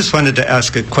 I just wanted to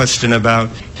ask a question about,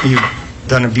 you've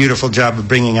done a beautiful job of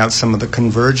bringing out some of the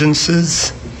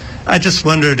convergences. I just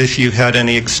wondered if you had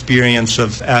any experience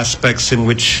of aspects in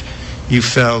which you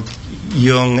felt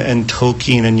Jung and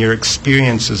Tolkien and your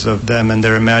experiences of them and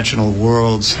their imaginal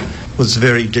worlds was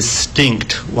very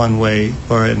distinct one way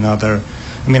or another.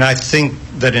 I mean, I think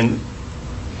that in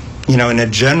a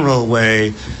general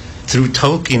way, through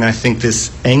Tolkien, I think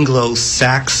this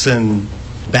Anglo-Saxon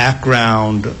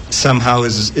background somehow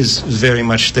is very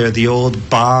much there. The old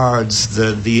bards,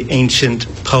 the ancient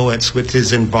poets, with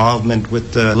his involvement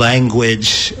with the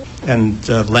language and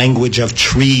the language of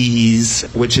trees,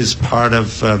 which is part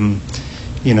of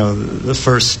the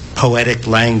first poetic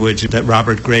language that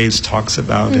Robert Graves talks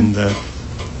about in the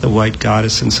White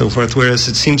Goddess and so forth. Whereas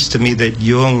it seems to me that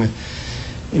Jung,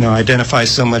 identifies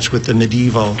so much with the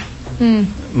medieval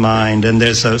mind, and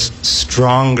there's a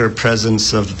stronger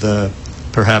presence of the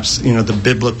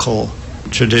biblical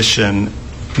tradition.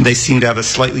 They seem to have a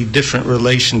slightly different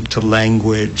relation to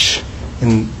language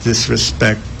in this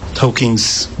respect. Tolkien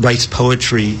writes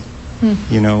poetry,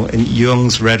 and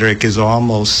Jung's rhetoric is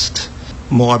almost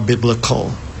more biblical,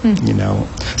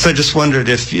 So I just wondered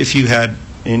if you had,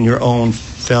 in your own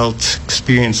felt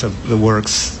experience of the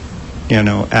works,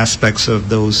 aspects of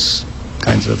those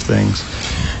kinds of things.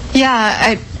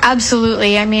 Yeah,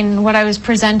 absolutely. I mean, what I was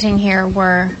presenting here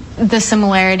were the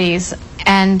similarities.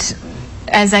 And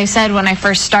as I said when I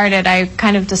first started, I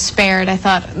kind of despaired. I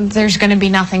thought, there's going to be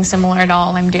nothing similar at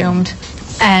all. I'm doomed.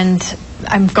 And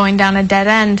I'm going down a dead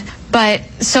end. But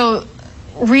so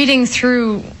reading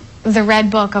through the Red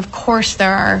Book, of course,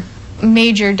 there are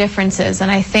major differences.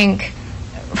 And I think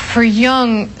for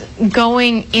Jung,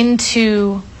 going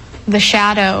into the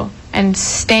shadow and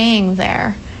staying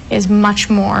there is much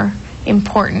more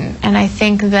important. And I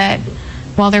think that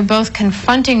while they're both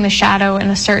confronting the shadow in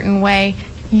a certain way,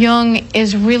 Jung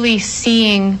is really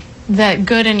seeing that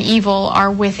good and evil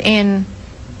are within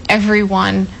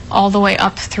everyone, all the way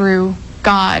up through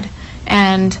God.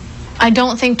 And I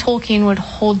don't think Tolkien would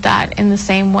hold that in the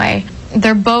same way.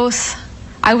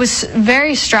 I was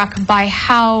very struck by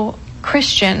how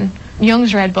Christian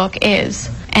Jung's Red Book is.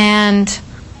 And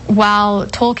while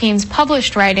Tolkien's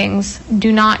published writings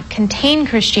do not contain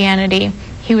Christianity,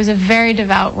 he was a very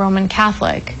devout Roman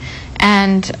Catholic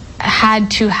and had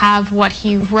to have what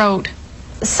he wrote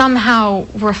somehow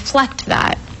reflect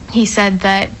that. He said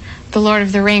that The Lord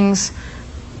of the Rings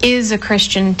is a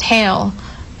Christian tale,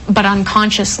 but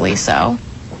unconsciously so.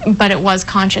 But it was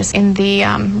conscious in the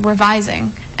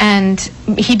revising. And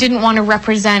he didn't want to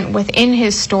represent within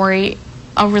his story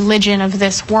a religion of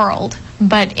this world,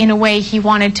 but in a way he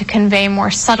wanted to convey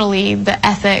more subtly the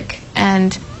ethic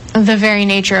and the very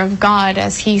nature of God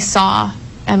as he saw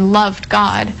and loved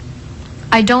God.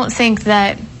 I don't think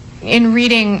that in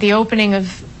reading the opening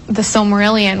of the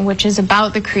Silmarillion, which is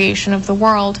about the creation of the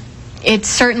world, it's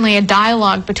certainly a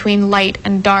dialogue between light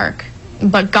and dark,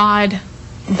 but God,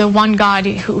 the one God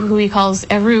who he calls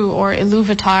Eru or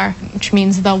Iluvatar, which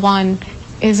means the one,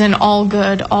 is an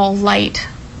all-good, all-light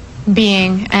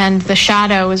being, and the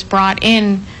shadow is brought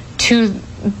in to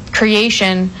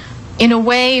creation in a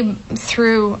way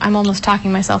through, I'm almost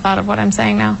talking myself out of what I'm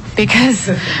saying now, because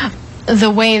the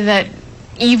way that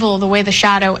evil, the way the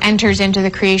shadow enters into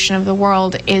the creation of the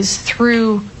world is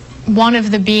through one of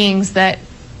the beings that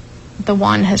the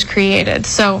one has created.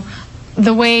 So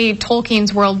the way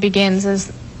Tolkien's world begins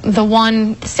is the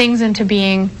one sings into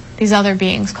being these other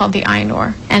beings called the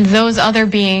Ainur, and those other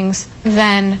beings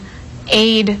then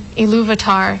aid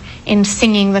Iluvatar in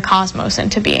singing the cosmos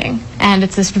into being. And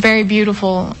it's this very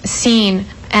beautiful scene,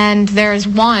 and there's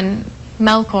one,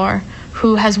 Melkor,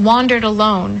 who has wandered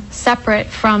alone, separate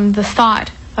from the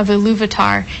thought of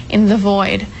Iluvatar in the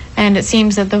void. And it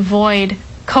seems that the void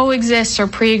coexists or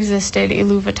pre-existed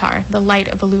Iluvatar, the light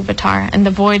of Iluvatar, and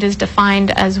the void is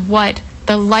defined as what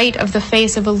the light of the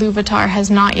face of Iluvatar has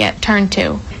not yet turned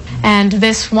to. And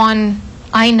this one,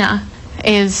 Aina,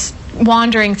 is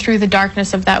wandering through the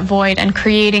darkness of that void and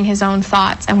creating his own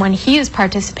thoughts. And when he is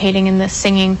participating in this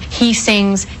singing, he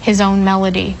sings his own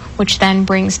melody, which then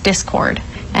brings discord.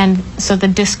 And so the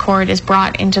discord is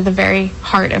brought into the very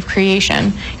heart of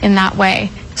creation in that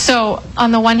way. So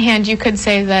on the one hand, you could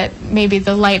say that maybe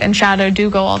the light and shadow do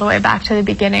go all the way back to the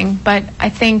beginning, but I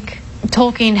think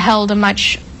Tolkien held a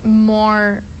much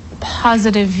more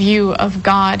positive view of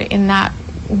God in that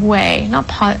way.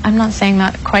 I'm not saying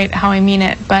that quite how I mean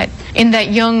it, but in that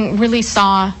Jung really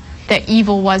saw that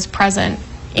evil was present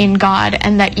in God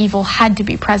and that evil had to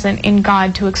be present in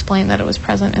God to explain that it was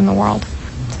present in the world.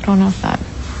 So I don't know if that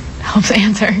helps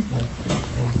answer.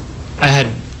 I had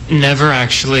never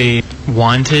actually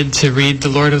wanted to read The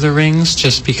Lord of the Rings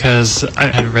just because I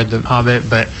had read The Hobbit,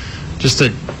 but just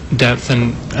the depth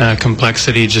and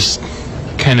complexity just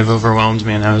kind of overwhelmed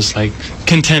me, and I was like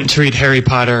content to read Harry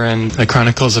Potter and the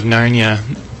Chronicles of Narnia,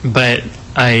 but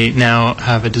I now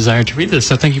have a desire to read this,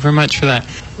 so thank you very much for that.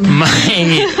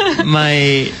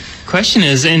 My question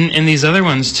is, in these other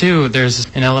ones too, there's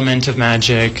an element of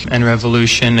magic and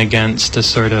revolution against a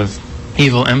sort of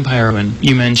evil empire. And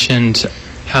you mentioned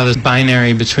how the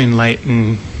binary between light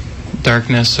and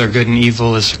darkness or good and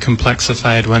evil is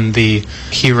complexified when the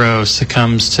hero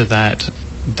succumbs to that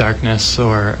darkness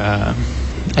or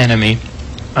enemy.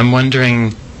 I'm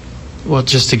wondering, well,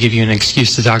 just to give you an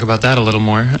excuse to talk about that a little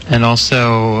more, and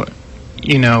also,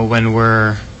 you know, when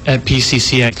we're at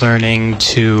PCC learning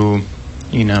to,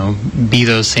 you know, be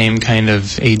those same kind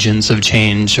of agents of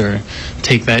change or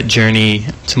take that journey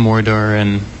to Mordor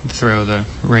and throw the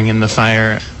ring in the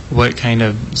fire, what kind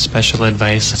of special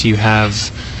advice do you have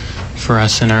for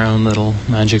us in our own little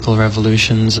magical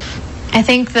revolutions? I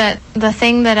think that the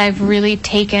thing that I've really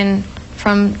taken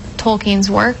from Tolkien's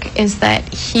work is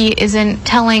that he isn't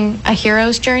telling a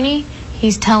hero's journey,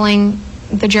 he's telling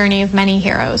the journey of many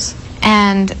heroes.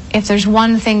 And if there's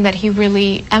one thing that he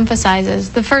really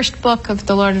emphasizes, the first book of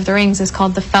The Lord of the Rings is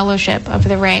called The Fellowship of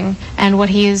the Ring, and what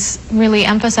he is really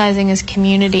emphasizing is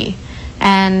community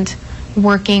and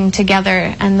working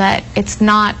together, and that it's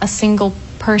not a single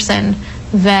person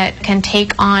that can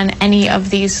take on any of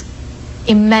these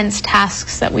immense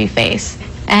tasks that we face.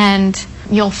 And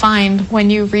you'll find when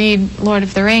you read Lord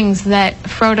of the Rings that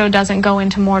Frodo doesn't go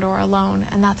into Mordor alone,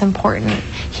 and that's important.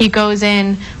 He goes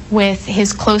in with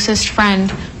his closest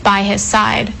friend by his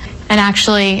side. And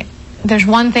actually, there's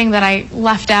one thing that I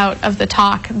left out of the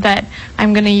talk that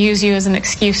I'm going to use you as an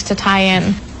excuse to tie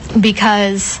in,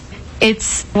 because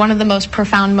it's one of the most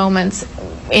profound moments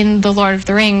in the Lord of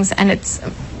the Rings, and it's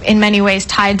in many ways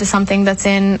tied to something that's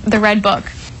in the Red Book.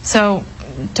 So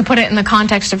to put it in the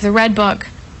context of the Red Book,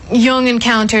 Jung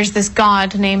encounters this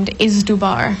god named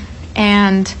Izdubar,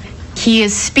 and he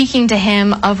is speaking to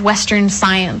him of Western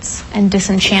science and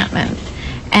disenchantment.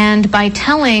 And by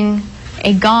telling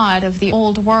a god of the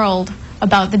old world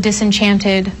about the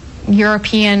disenchanted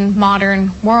European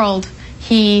modern world,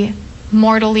 he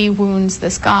mortally wounds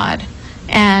this god.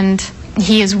 And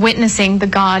he is witnessing the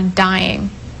god dying.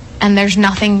 And there's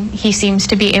nothing he seems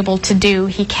to be able to do.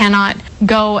 He cannot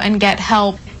go and get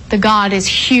help. The god is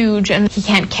huge and he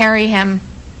can't carry him.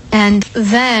 And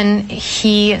then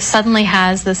he suddenly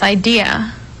has this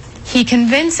idea. He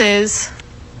convinces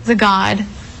the god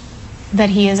that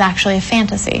he is actually a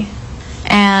fantasy.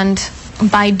 And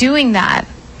by doing that,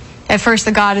 at first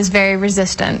the god is very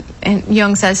resistant. And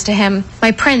Jung says to him,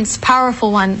 "My prince,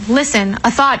 powerful one, listen,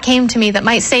 a thought came to me that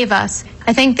might save us.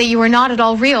 I think that you are not at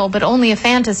all real, but only a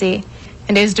fantasy."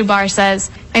 And Izdubar says,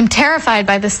 "I'm terrified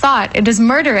by this thought. It is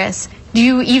murderous. Do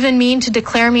you even mean to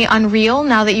declare me unreal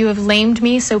now that you have lamed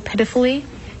me so pitifully?"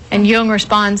 And Jung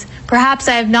responds, "Perhaps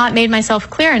I have not made myself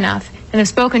clear enough and have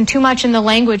spoken too much in the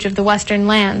language of the Western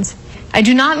lands. I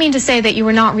do not mean to say that you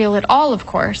are not real at all, of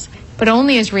course, but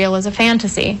only as real as a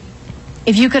fantasy.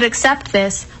 If you could accept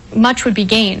this, much would be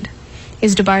gained."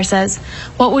 Izdubar says,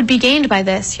 "What would be gained by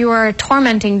this? You are a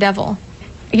tormenting devil."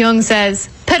 Jung says,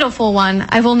 "Pitiful one,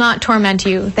 I will not torment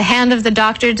you. The hand of the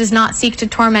doctor does not seek to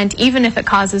torment even if it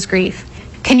causes grief.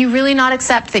 Can you really not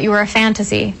accept that you are a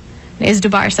fantasy?" And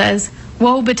Izdubar says,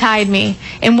 "Woe betide me.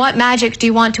 In what magic do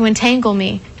you want to entangle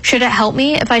me? Should it help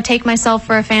me if I take myself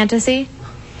for a fantasy?"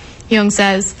 Jung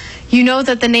says, "You know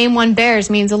that the name one bears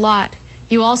means a lot.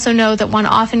 You also know that one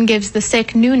often gives the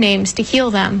sick new names to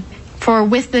heal them. For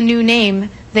with the new name,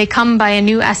 they come by a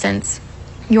new essence.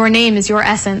 Your name is your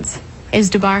essence."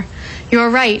 Izdubar, "You are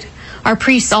right. Our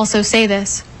priests also say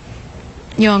this."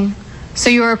 Jung, "So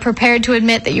you are prepared to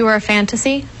admit that you are a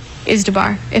fantasy?"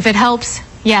 Izdubar, "If it helps,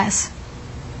 yes."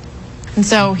 And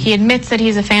so he admits that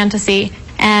he's a fantasy,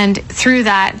 and through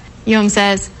that, Jung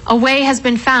says, "A way has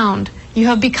been found. You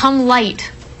have become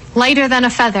light, lighter than a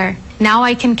feather. Now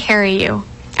I can carry you.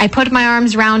 I put my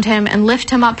arms round him and lift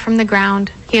him up from the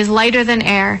ground. He is lighter than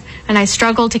air, and I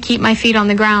struggle to keep my feet on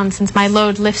the ground since my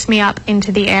load lifts me up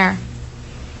into the air."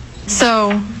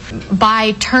 So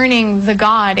by turning the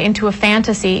god into a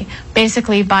fantasy,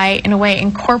 basically by, in a way,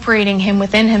 incorporating him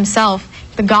within himself,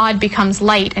 the god becomes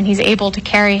light and he's able to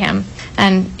carry him.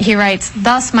 And he writes,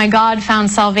 "Thus my God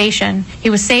found salvation. He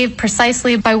was saved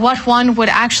precisely by what one would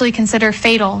actually consider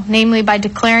fatal, namely by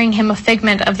declaring him a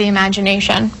figment of the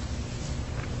imagination."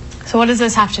 So what does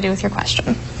this have to do with your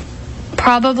question?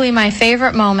 Probably my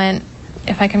favorite moment,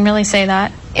 if I can really say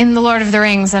that, in The Lord of the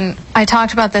Rings, and I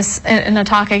talked about this in a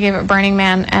talk I gave at Burning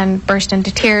Man and burst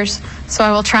into tears, so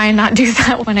I will try and not do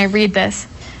that when I read this.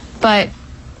 But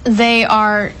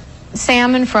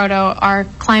Sam and Frodo are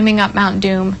climbing up Mount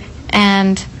Doom,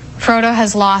 and Frodo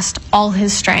has lost all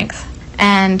his strength,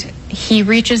 and he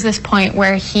reaches this point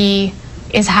where he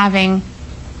is having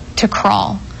to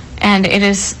crawl, and it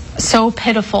is so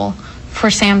pitiful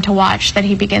for Sam to watch that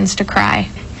he begins to cry.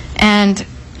 And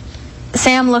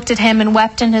Sam looked at him and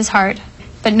wept in his heart,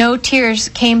 but no tears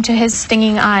came to his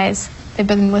stinging eyes. They've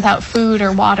been without food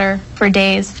or water for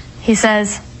days. He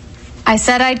says, "I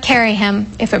said I'd carry him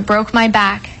if it broke my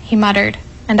back," he muttered,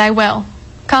 "and I will.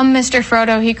 Come, Mr.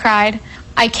 Frodo," he cried.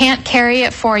 "I can't carry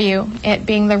it for you," it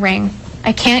being the ring.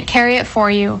 "I can't carry it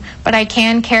for you, but I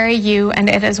can carry you and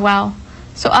it as well.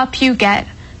 So up you get.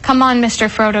 Come on, Mr.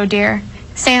 Frodo, dear.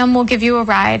 Sam will give you a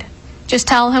ride. Just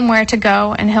tell him where to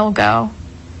go and he'll go."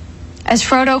 As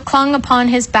Frodo clung upon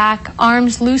his back,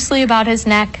 arms loosely about his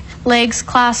neck, legs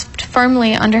clasped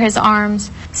firmly under his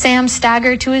arms, Sam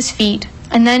staggered to his feet,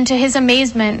 and then to his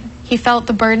amazement, he felt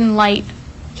the burden light.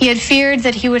 He had feared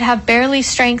that he would have barely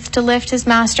strength to lift his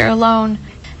master alone,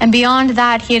 and beyond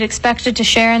that he had expected to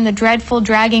share in the dreadful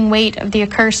dragging weight of the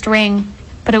accursed ring.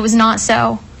 But it was not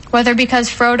so. Whether because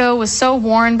Frodo was so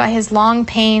worn by his long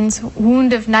pains,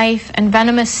 wound of knife and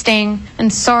venomous sting,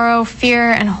 and sorrow,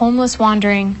 fear, and homeless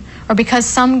wandering, or because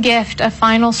some gift of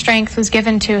final strength was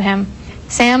given to him,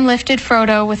 Sam lifted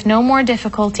Frodo with no more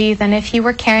difficulty than if he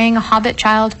were carrying a hobbit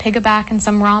child pig-a-back in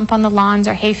some romp on the lawns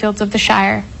or hayfields of the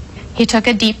Shire. He took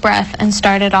a deep breath and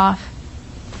started off.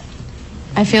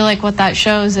 I feel like what that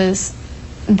shows is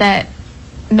that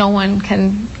no one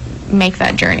can make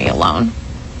that journey alone,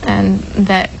 and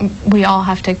that we all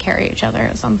have to carry each other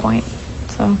at some point.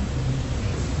 So,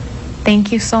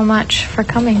 thank you so much for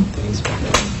coming.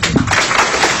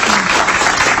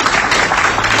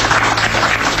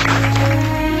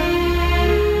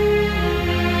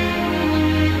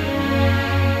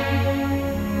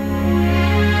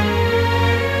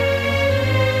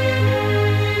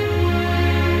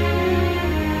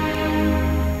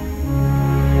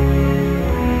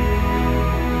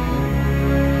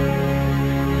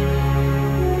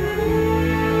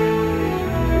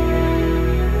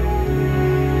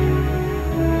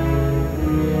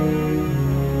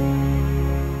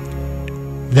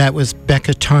 That was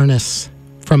Becca Tarnas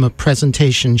from a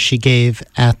presentation she gave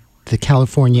at the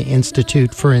California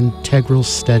Institute for Integral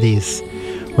Studies,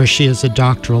 where she is a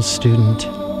doctoral student.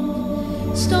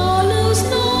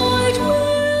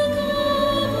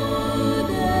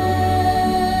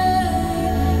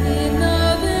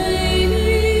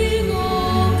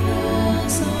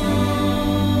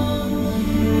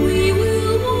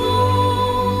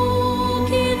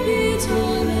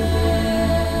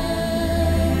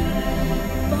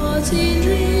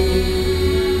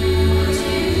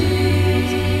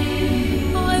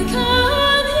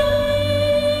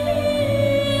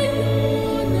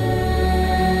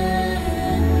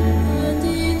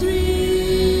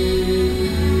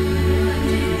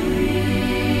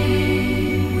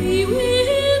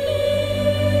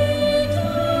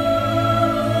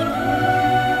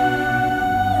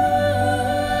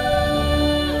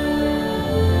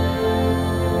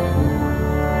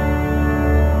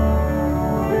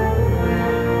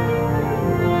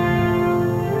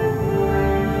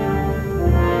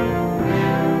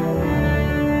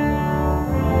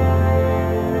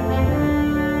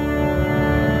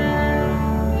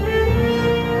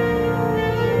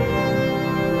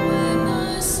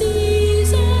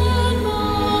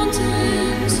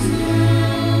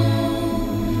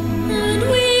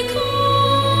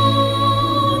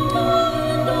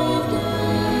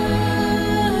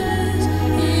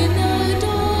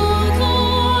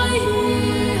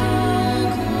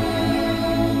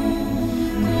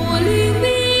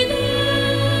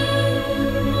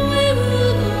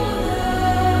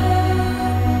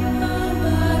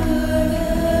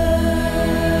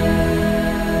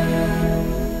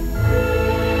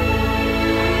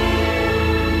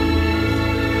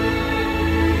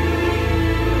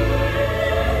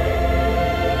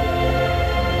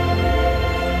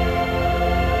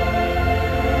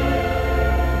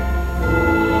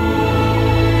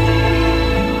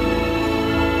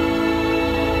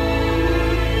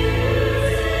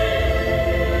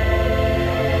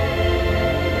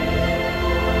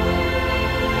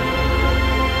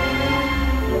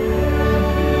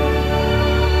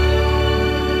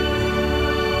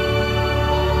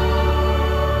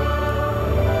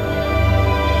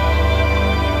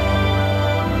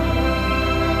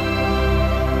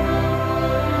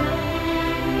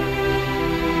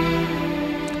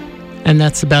 And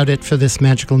that's about it for this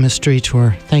Magical Mystery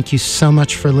Tour. Thank you so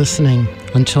much for listening.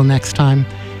 Until next time,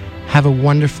 have a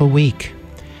wonderful week.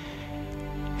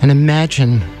 And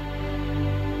imagine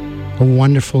a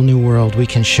wonderful new world we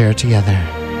can share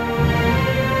together.